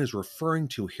what John is referring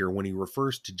to here when he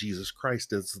refers to Jesus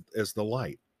Christ as the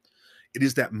light. It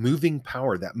is that moving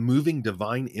power, that moving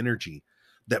divine energy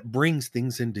that brings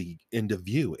things into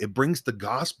view. It brings the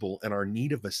gospel and our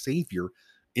need of a savior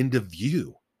into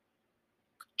view.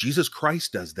 Jesus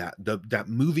Christ does that. That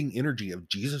moving energy of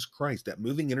Jesus Christ, that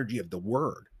moving energy of the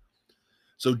word.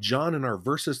 So John in our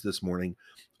verses this morning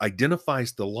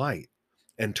identifies the light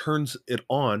and turns it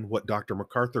on what Dr.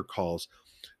 MacArthur calls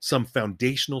some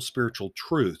foundational spiritual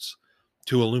truths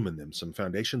to illumine them, some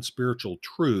foundation spiritual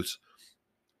truths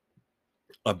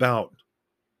about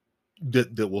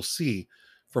that we'll see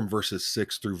from verses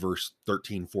 6 through verse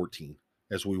 13, 14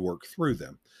 as we work through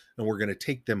them. And we're going to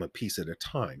take them a piece at a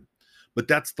time. But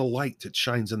that's the light that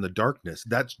shines in the darkness.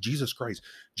 That's Jesus Christ.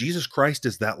 Jesus Christ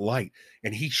is that light,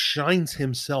 and he shines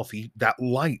himself. That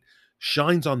light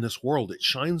shines on this world. It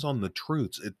shines on the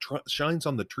truths. It shines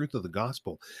on the truth of the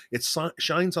gospel. It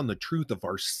shines on the truth of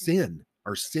our sin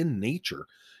nature,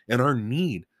 and our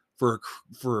need for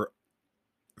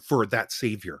that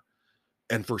savior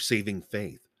and for saving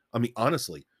faith. I mean,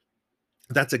 honestly,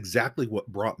 That's exactly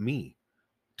what brought me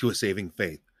to a saving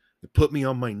faith. It put me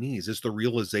on my knees. It's the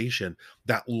realization,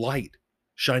 that light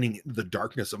shining into the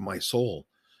darkness of my soul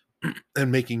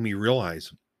and making me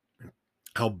realize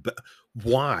how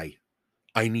why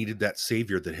I needed that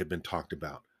savior that had been talked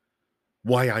about,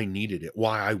 why I needed it,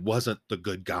 why I wasn't the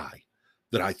good guy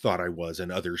that I thought I was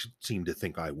and others seemed to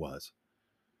think I was.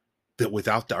 That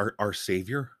without our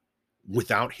savior,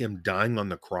 without him dying on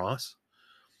the cross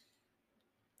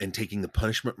and taking the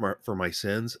punishment for my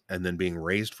sins and then being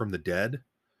raised from the dead,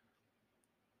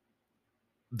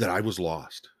 that I was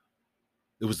lost.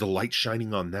 It was the light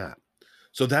shining on that.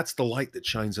 So that's the light that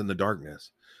shines in the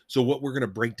darkness. So what we're going to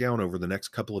break down over the next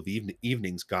couple of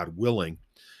evenings, God willing,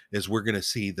 is we're going to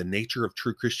see the nature of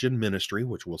true Christian ministry,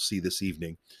 which we'll see this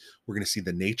evening. We're going to see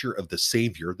the nature of the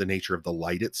Savior, the nature of the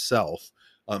light itself,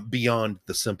 beyond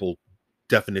the simple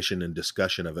definition and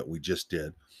discussion of it we just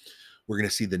did. We're going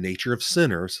to see the nature of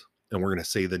sinners, and we're going to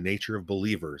see the nature of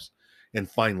believers. And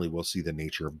finally, we'll see the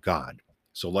nature of God.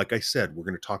 So like I said, we're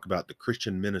going to talk about the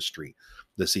Christian ministry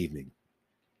this evening.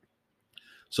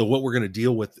 So what we're going to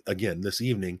deal with again this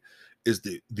evening is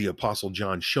the Apostle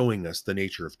John showing us the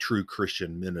nature of true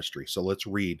Christian ministry. So let's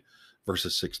read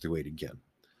verses 6-8 again.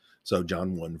 So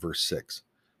John 1 verse 6.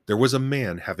 There was a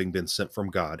man having been sent from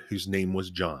God whose name was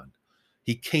John.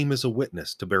 He came as a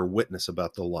witness to bear witness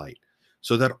about the light,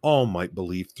 so that all might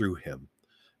believe through him.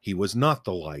 He was not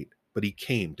the light, but he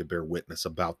came to bear witness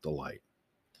about the light.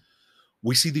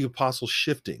 We see the apostle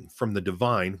shifting from the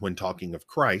divine when talking of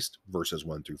Christ, verses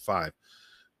 1-5,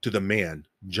 to the man,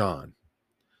 John.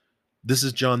 This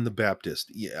is John the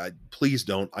Baptist. Yeah, please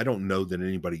don't. I don't know that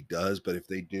anybody does, but if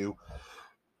they do,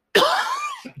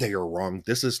 they are wrong.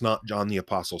 This is not John the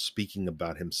Apostle speaking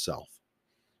about himself.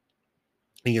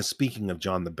 He is speaking of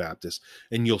John the Baptist,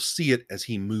 and you'll see it as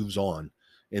he moves on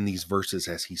in these verses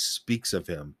as he speaks of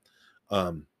him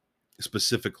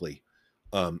specifically.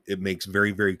 It makes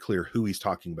very, very clear who he's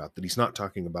talking about, that he's not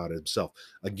talking about himself.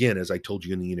 Again, as I told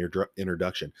you in the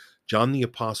introduction, John the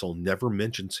Apostle never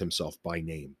mentions himself by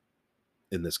name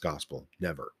in this gospel,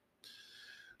 never.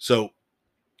 So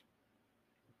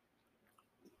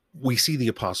we see the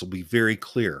apostle be very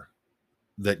clear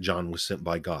that John was sent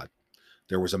by God.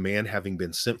 There was a man having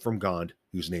been sent from God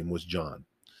whose name was John.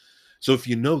 So if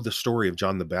you know the story of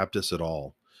John the Baptist at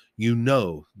all, you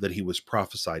know that he was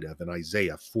prophesied of in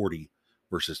Isaiah 40,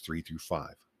 verses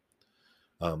 3-5.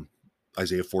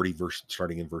 Isaiah 40,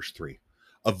 starting in verse 3.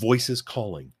 A voice is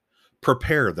calling,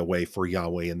 prepare the way for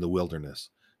Yahweh in the wilderness.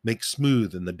 Make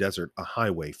smooth in the desert a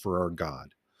highway for our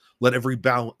God. Let every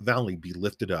valley be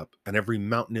lifted up, and every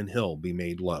mountain and hill be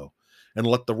made low. And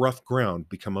let the rough ground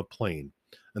become a plain,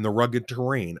 and the rugged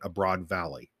terrain a broad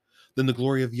valley. Then the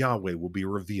glory of Yahweh will be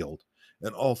revealed,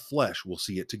 and all flesh will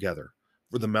see it together.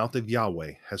 For the mouth of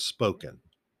Yahweh has spoken.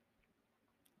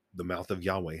 The mouth of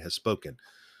Yahweh has spoken.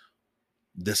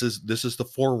 This is the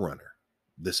forerunner.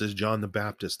 This is John the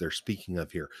Baptist they're speaking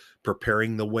of here,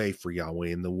 preparing the way for Yahweh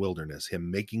in the wilderness, him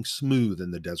making smooth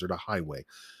in the desert a highway,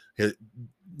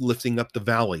 lifting up the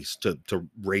valleys to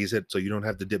raise it so you don't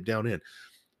have to dip down in,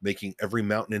 making every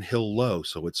mountain and hill low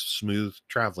so it's smooth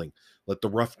traveling. Let the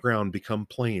rough ground become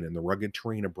plain and the rugged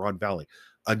terrain a broad valley.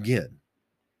 Again,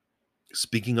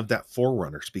 speaking of that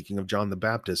forerunner, speaking of John the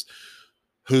Baptist,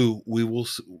 who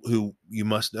you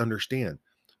must understand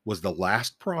was the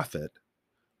last prophet,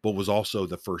 but was also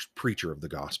the first preacher of the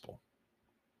gospel.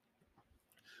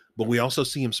 But we also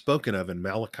see him spoken of in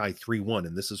Malachi 3:1,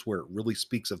 and this is where it really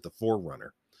speaks of the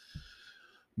forerunner.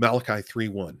 Malachi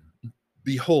 3:1.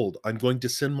 Behold, I'm going to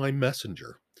send my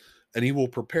messenger, and he will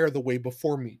prepare the way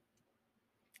before me.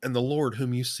 And the Lord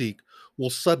whom you seek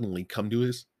will suddenly come to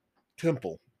his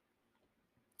temple.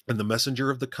 And the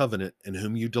messenger of the covenant in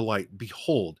whom you delight,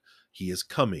 behold, he is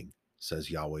coming,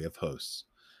 says Yahweh of hosts.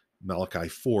 Malachi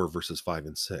 4, verses 5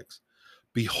 and 6.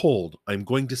 Behold, I'm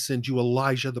going to send you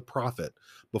Elijah the prophet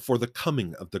before the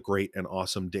coming of the great and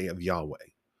awesome day of Yahweh.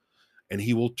 And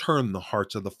he will turn the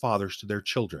hearts of the fathers to their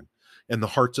children, and the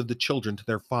hearts of the children to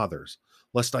their fathers,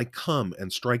 lest I come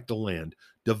and strike the land,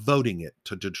 devoting it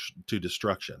to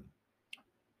destruction.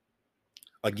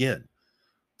 Again,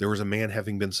 there was a man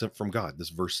having been sent from God, this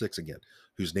verse 6 again,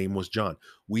 whose name was John.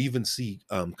 We even see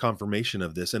confirmation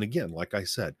of this. And again, like I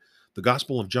said, the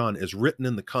Gospel of John is written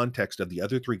in the context of the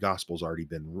other three Gospels already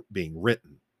being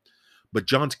written. But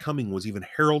John's coming was even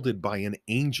heralded by an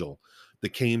angel that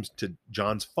came to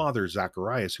John's father,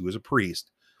 Zacharias, who was a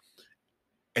priest.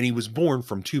 And he was born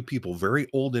from two people, very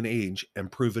old in age and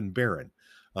proven barren.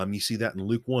 You see that in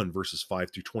Luke 1, verses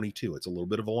 5-22. It's a little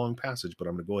bit of a long passage, but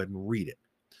I'm going to go ahead and read it.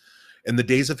 In the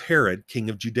days of Herod, king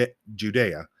of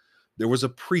Judea, there was a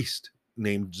priest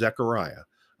named Zechariah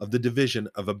of the division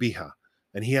of Abijah,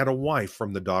 and he had a wife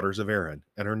from the daughters of Aaron,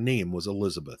 and her name was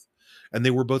Elizabeth. And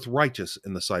they were both righteous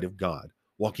in the sight of God,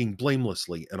 walking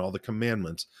blamelessly in all the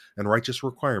commandments and righteous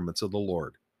requirements of the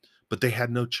Lord. But they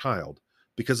had no child,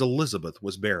 because Elizabeth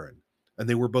was barren, and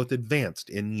they were both advanced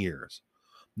in years.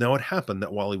 Now it happened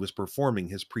that while he was performing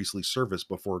his priestly service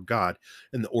before God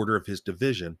in the order of his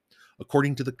division,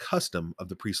 according to the custom of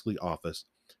the priestly office,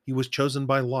 he was chosen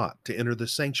by Lot to enter the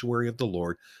sanctuary of the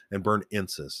Lord and burn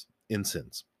incense.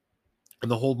 And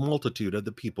the whole multitude of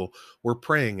the people were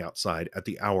praying outside at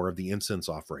the hour of the incense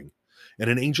offering.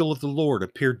 And an angel of the Lord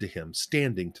appeared to him,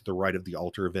 standing to the right of the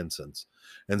altar of incense.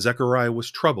 And Zechariah was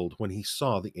troubled when he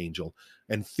saw the angel,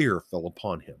 and fear fell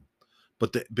upon him.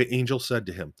 But the angel said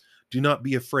to him, "Do not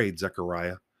be afraid,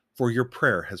 Zechariah, for your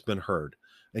prayer has been heard,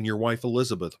 and your wife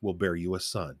Elizabeth will bear you a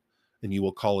son, and you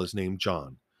will call his name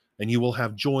John. And you will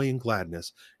have joy and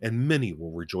gladness, and many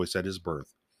will rejoice at his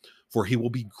birth. For he will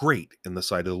be great in the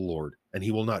sight of the Lord, and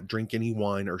he will not drink any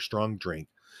wine or strong drink,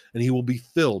 and he will be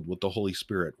filled with the Holy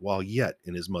Spirit while yet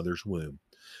in his mother's womb.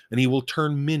 And he will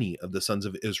turn many of the sons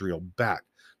of Israel back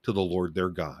to the Lord their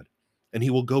God. And he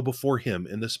will go before him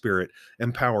in the spirit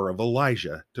and power of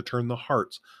Elijah to turn the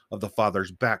hearts of the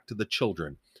fathers back to the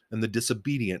children, and the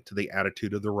disobedient to the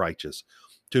attitude of the righteous,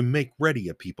 to make ready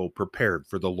a people prepared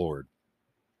for the Lord."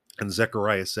 And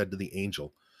Zechariah said to the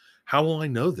angel, "How will I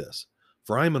know this?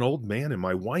 For I am an old man, and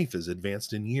my wife is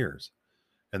advanced in years."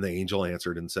 And the angel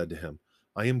answered and said to him,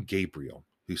 "I am Gabriel,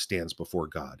 who stands before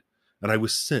God, and I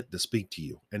was sent to speak to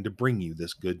you and to bring you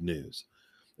this good news.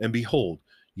 And behold,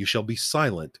 you shall be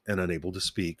silent and unable to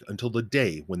speak until the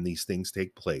day when these things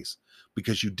take place,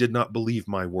 because you did not believe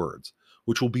my words,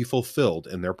 which will be fulfilled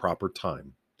in their proper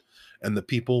time." And the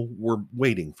people were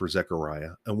waiting for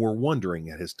Zechariah and were wondering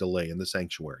at his delay in the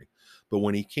sanctuary. But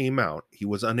when he came out, he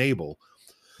was unable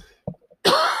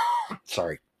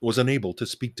was unable to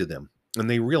speak to them. And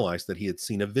they realized that he had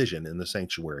seen a vision in the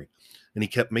sanctuary, and he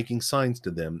kept making signs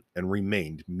to them and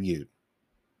remained mute.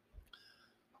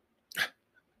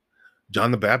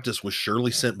 John the Baptist was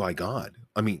surely sent by God.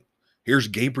 I mean, here's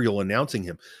Gabriel announcing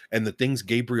him, and the things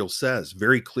Gabriel says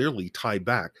very clearly tie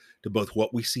back to both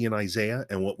what we see in Isaiah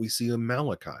and what we see in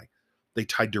Malachi. They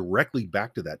tie directly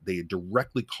back to that. They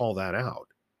directly call that out.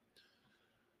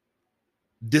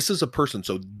 This is a person,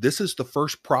 so this is the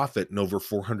first prophet in over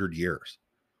 400 years.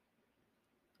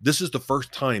 This is the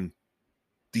first time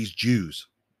these Jews,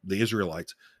 the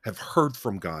Israelites, have heard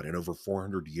from God in over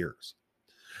 400 years.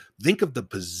 Think of the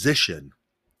position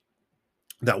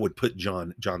that would put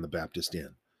John the Baptist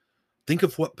in. Think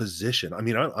of what position. I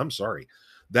mean, I'm sorry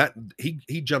that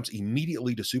he jumps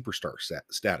immediately to superstar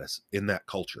status in that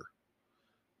culture.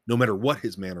 No matter what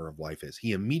his manner of life is,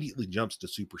 he immediately jumps to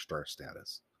superstar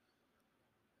status.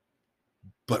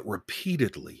 But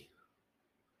repeatedly,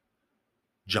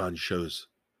 John shows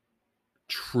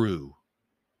true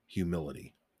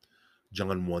humility.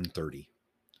 John 1:30.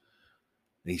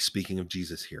 And he's speaking of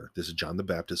Jesus here. This is John the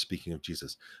Baptist speaking of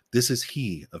Jesus. "This is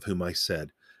he of whom I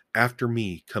said, 'After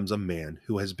me comes a man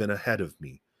who has been ahead of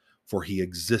me, for he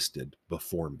existed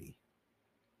before me.'"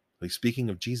 He's speaking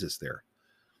of Jesus there,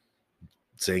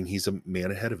 saying he's a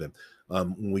man ahead of him.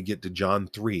 When we get to John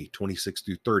 3:26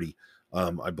 through 30,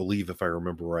 I believe, if I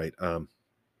remember right,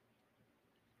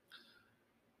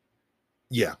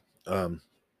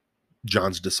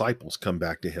 John's disciples come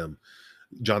back to him.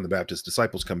 John the Baptist's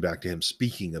disciples come back to him,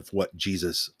 speaking of what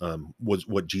Jesus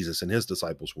what Jesus and his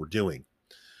disciples were doing.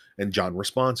 And John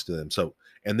responds to them. So,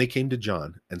 and they came to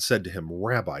John and said to him,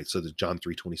 "Rabbi," so that's John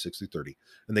 3:26 through 30.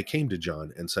 "And they came to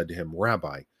John and said to him,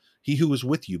 'Rabbi, he who is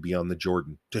with you beyond the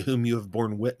Jordan, to whom you have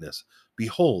borne witness,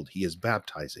 behold, he is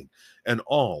baptizing, and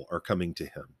all are coming to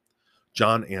him.'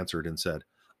 John answered and said,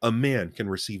 'A man can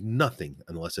receive nothing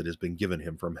unless it has been given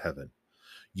him from heaven.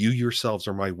 You yourselves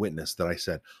are my witness that I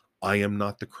said, I am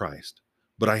not the Christ,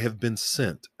 but I have been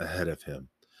sent ahead of him.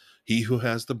 He who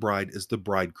has the bride is the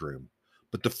bridegroom,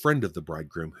 but the friend of the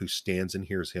bridegroom who stands and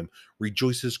hears him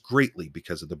rejoices greatly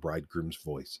because of the bridegroom's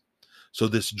voice. So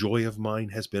this joy of mine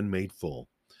has been made full.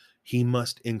 He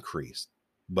must increase,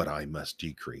 but I must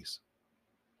decrease."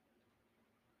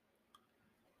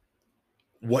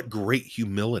 What great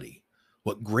humility.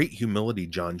 What great humility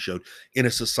John showed in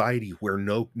a society where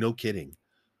no kidding,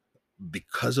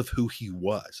 because of who he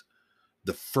was,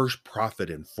 the first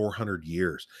prophet in 400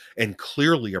 years, and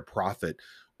clearly a prophet,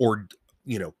 or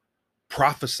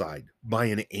prophesied by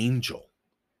an angel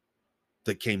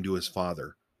that came to his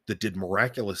father, that did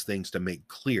miraculous things to make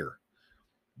clear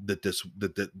that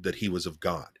that he was of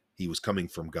God. He was coming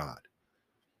from God.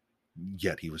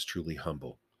 Yet he was truly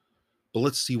humble. But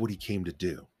let's see what he came to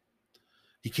do.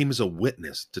 He came as a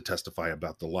witness to testify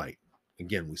about the light.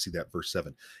 Again, we see that verse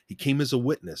 7. He came as a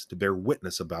witness to bear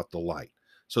witness about the light,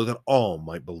 so that all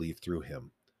might believe through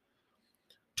him.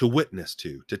 To witness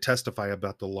to testify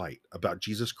about the light, about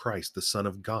Jesus Christ, the Son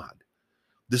of God.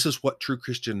 This is what true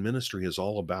Christian ministry is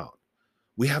all about.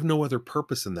 We have no other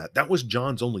purpose in that. That was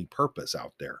John's only purpose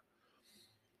out there,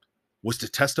 was to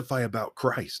testify about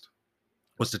Christ,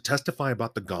 was to testify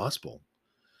about the gospel.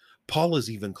 Paul is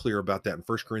even clear about that in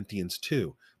 1 Corinthians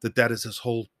 2, that is his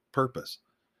whole purpose,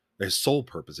 his sole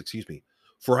purpose, excuse me.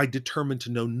 For I determined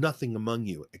to know nothing among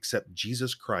you except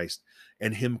Jesus Christ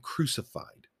and him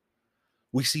crucified.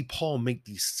 We see Paul make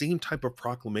these same type of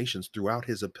proclamations throughout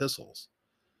his epistles.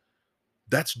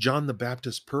 That's John the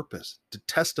Baptist's purpose, to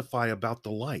testify about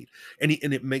the light. And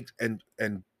it makes and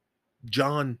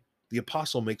John the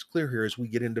apostle makes clear here as we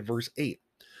get into verse 8.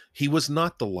 He was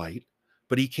not the light,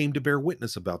 but he came to bear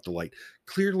witness about the light.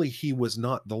 Clearly he was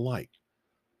not the light.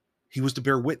 He was to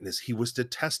bear witness. He was to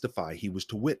testify. He was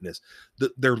to witness.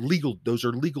 Those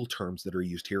are legal terms that are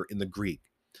used here in the Greek.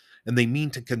 And they mean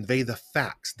to convey the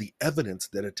facts, the evidence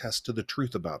that attests to the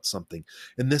truth about something.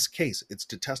 In this case, it's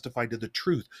to testify to the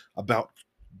truth about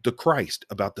the Christ,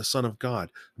 about the Son of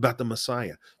God, about the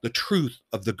Messiah, the truth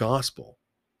of the gospel.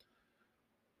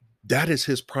 That is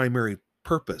his primary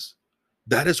purpose.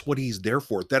 That is what he's there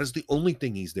for. That is the only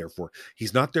thing he's there for.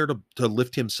 He's not there to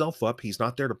lift himself up. He's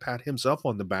not there to pat himself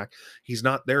on the back. He's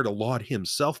not there to laud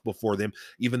himself before them,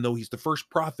 even though he's the first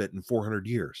prophet in 400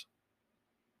 years.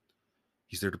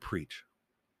 He's there to preach.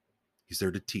 He's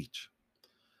there to teach.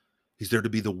 He's there to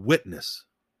be the witness.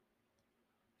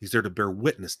 He's there to bear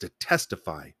witness, to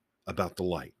testify about the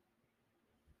light.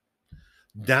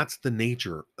 That's the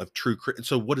nature of true.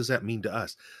 So what does that mean to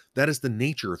us? That is the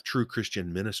nature of true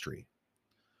Christian ministry.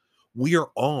 We are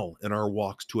all in our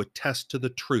walks to attest to the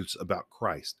truths about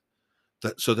Christ,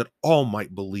 so that all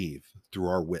might believe through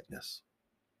our witness.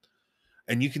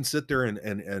 And you can sit there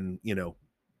and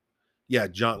yeah,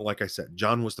 John, like I said,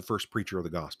 John was the first preacher of the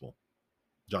gospel.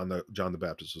 John the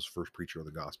Baptist was the first preacher of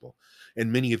the gospel.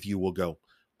 And many of you will go,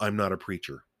 I'm not a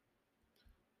preacher.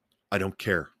 I don't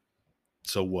care.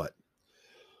 So what?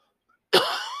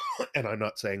 And I'm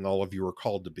not saying all of you are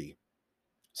called to be.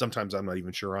 Sometimes I'm not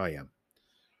even sure I am.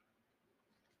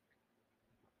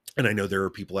 And I know there are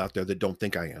people out there that don't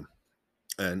think I am.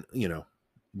 And,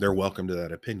 they're welcome to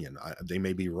that opinion. They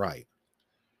may be right.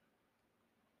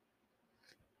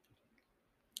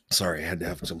 Sorry, I had to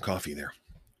have some coffee there.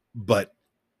 But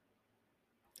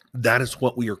that is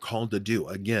what we are called to do.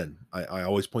 Again, I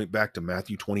always point back to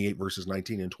Matthew 28, verses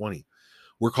 19 and 20.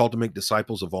 We're called to make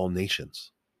disciples of all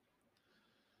nations.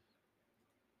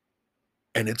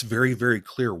 And it's very, very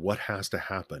clear what has to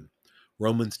happen.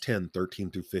 Romans 10,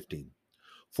 13 through 15.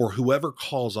 For whoever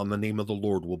calls on the name of the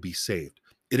Lord will be saved.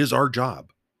 It is our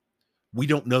job. We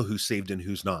don't know who's saved and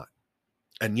who's not.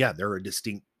 And yeah, there are a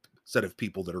distinct set of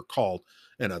people that are called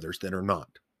and others that are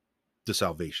not to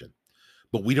salvation.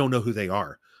 But we don't know who they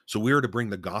are. So we are to bring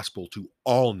the gospel to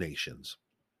all nations.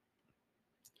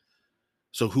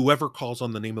 So whoever calls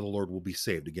on the name of the Lord will be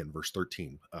saved. Again, verse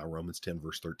 13, Romans 10,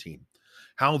 verse 13.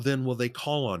 How then will they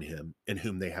call on him in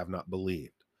whom they have not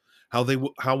believed? How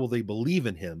will they believe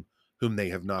in him whom they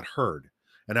have not heard?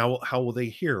 And how will they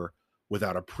hear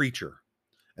without a preacher?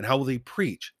 And how will they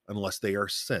preach unless they are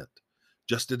sent?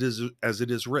 Just as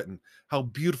it is written, how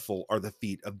beautiful are the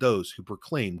feet of those who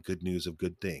proclaim good news of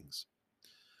good things.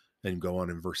 And go on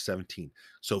in verse 17.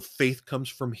 So faith comes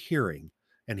from hearing,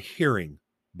 and hearing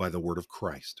by the word of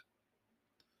Christ.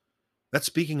 That's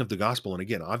speaking of the gospel. And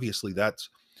again, obviously that's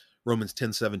Romans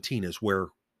 10:17 is where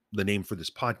the name for this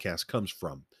podcast comes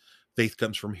from. Faith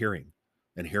comes from hearing,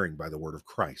 and hearing by the word of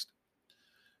Christ.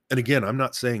 And again, I'm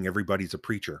not saying everybody's a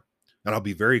preacher. And I'll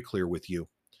be very clear with you.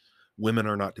 Women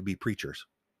are not to be preachers.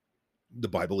 The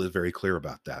Bible is very clear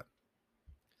about that.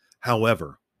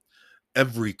 However,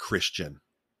 every Christian,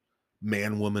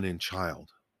 man, woman, and child,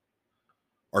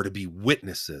 are to be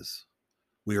witnesses.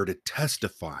 We are to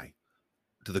testify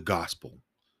to the gospel.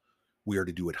 We are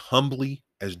to do it humbly,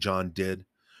 as John did,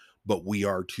 but we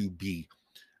are to be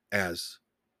as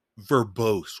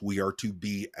verbose. We are to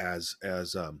be as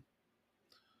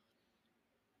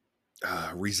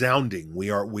resounding.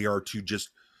 We are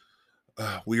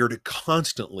to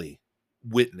constantly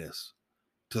witness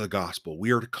to the gospel.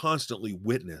 We are to constantly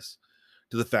witness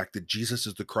to the fact that Jesus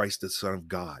is the Christ, the Son of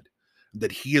God,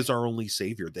 that he is our only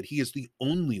Savior, that he is the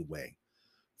only way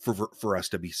for us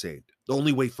to be saved, the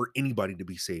only way for anybody to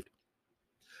be saved.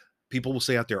 People will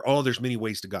say out there, oh, there's many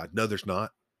ways to God. No, there's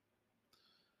not.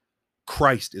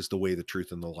 Christ is the way, the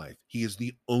truth, and the life. He is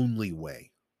the only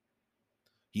way.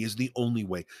 He is the only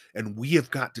way. And we have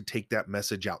got to take that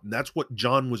message out. And that's what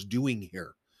John was doing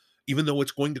here. Even though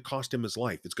it's going to cost him his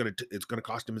life, it's going to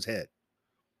cost him his head.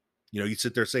 You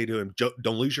sit there and say to him,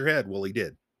 don't lose your head. Well, he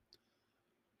did.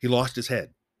 He lost his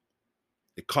head.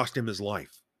 It cost him his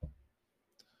life.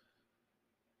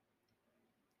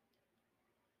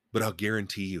 But I'll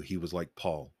guarantee you he was like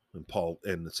Paul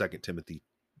in the 2 Timothy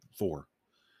 4.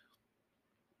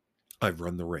 I've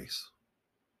run the race.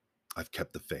 I've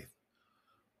kept the faith.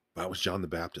 That was John the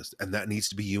Baptist. And that needs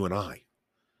to be you and I.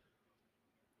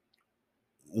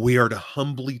 We are to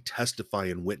humbly testify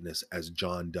and witness as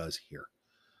John does here.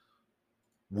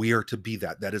 We are to be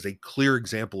that. That is a clear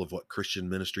example of what Christian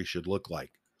ministry should look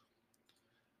like.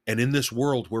 And in this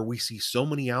world where we see so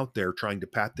many out there trying to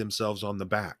pat themselves on the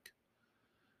back,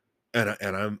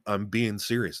 and I'm being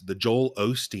serious, the Joel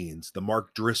Osteens, the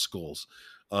Mark Driscolls,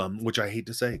 which I hate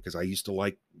to say because I used to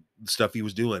like the stuff he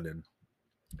was doing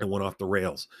and went off the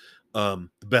rails. The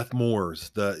Beth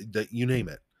Moores, the you name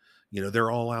it,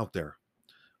 they're all out there.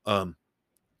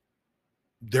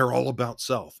 They're all about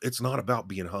self. It's not about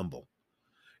being humble.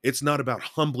 It's not about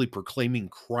humbly proclaiming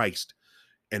Christ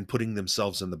and putting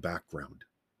themselves in the background.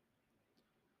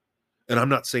 And I'm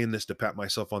not saying this to pat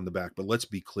myself on the back, but let's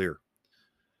be clear.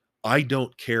 I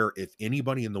don't care if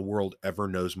anybody in the world ever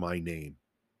knows my name.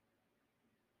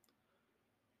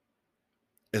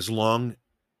 As long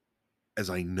as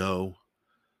I know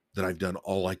that I've done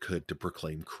all I could to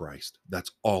proclaim Christ.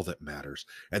 That's all that matters.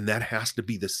 And that has to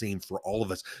be the same for all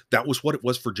of us. That was what it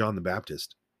was for John the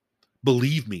Baptist.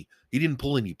 Believe me, he didn't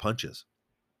pull any punches.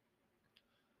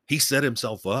 He set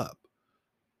himself up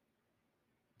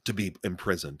to be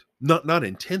imprisoned. Not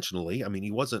intentionally. I mean,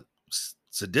 he wasn't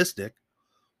sadistic,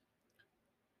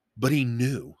 but he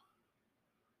knew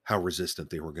how resistant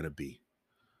they were going to be.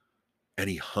 And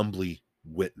he humbly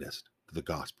witnessed the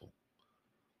gospel.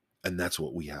 And that's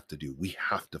what we have to do. We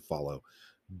have to follow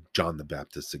John the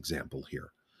Baptist's example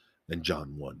here in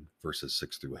John 1, verses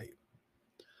 6 through 8.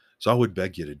 So I would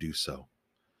beg you to do so.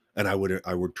 And I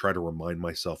would try to remind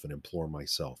myself and implore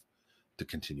myself to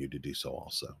continue to do so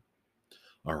also.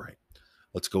 All right.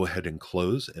 Let's go ahead and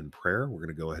close in prayer. We're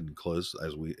going to go ahead and close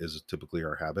as is typically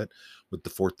our habit with the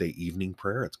fourth day evening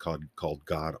prayer. It's called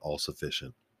God All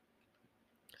Sufficient.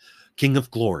 King of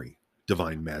glory,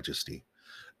 divine majesty,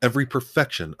 every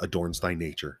perfection adorns thy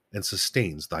nature and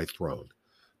sustains thy throne.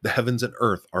 The heavens and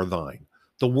earth are thine.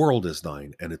 The world is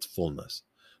thine and its fullness.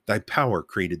 Thy power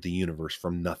created the universe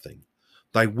from nothing.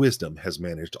 Thy wisdom has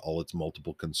managed all its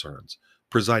multiple concerns,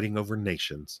 presiding over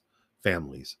nations,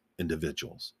 families,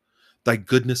 individuals. Thy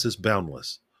goodness is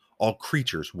boundless. All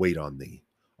creatures wait on thee,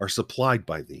 are supplied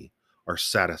by thee, are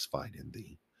satisfied in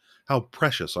thee. How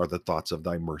precious are the thoughts of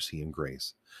thy mercy and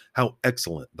grace. How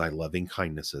excellent thy loving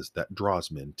kindness is that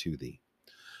draws men to thee.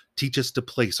 Teach us to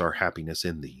place our happiness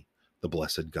in thee, the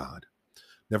blessed God,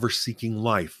 never seeking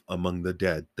life among the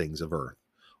dead things of earth,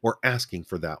 or asking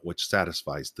for that which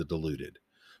satisfies the deluded.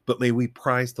 But may we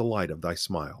prize the light of thy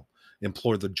smile,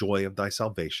 implore the joy of thy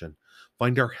salvation,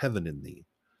 find our heaven in thee.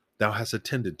 Thou hast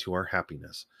attended to our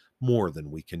happiness more than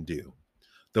we can do.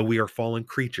 Though we are fallen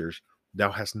creatures,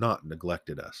 thou hast not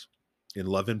neglected us. In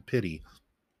love and pity,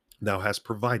 thou hast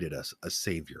provided us a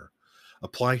Savior.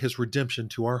 Apply his redemption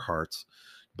to our hearts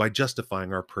by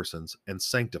justifying our persons and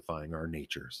sanctifying our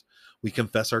natures. We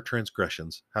confess our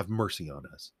transgressions, have mercy on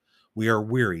us. We are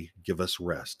weary, give us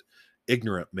rest.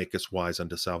 Ignorant, make us wise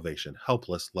unto salvation.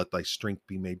 Helpless, let thy strength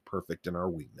be made perfect in our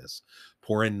weakness.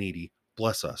 Poor and needy,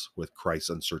 bless us with Christ's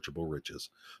unsearchable riches.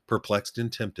 Perplexed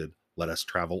and tempted, let us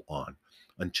travel on,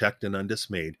 unchecked and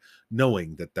undismayed,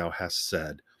 knowing that thou hast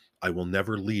said, I will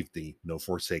never leave thee, nor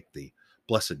forsake thee.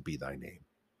 Blessed be thy name.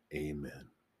 Amen.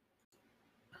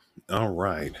 All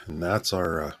right, and that's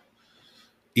our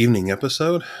evening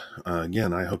episode.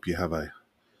 Again, I hope you have a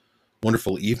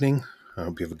wonderful evening. I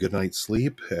hope you have a good night's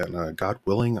sleep, and God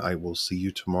willing, I will see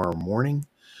you tomorrow morning.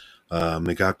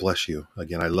 May God bless you.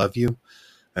 Again, I love you,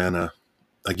 and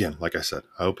again, like I said,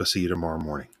 I hope I see you tomorrow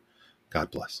morning. God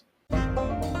bless.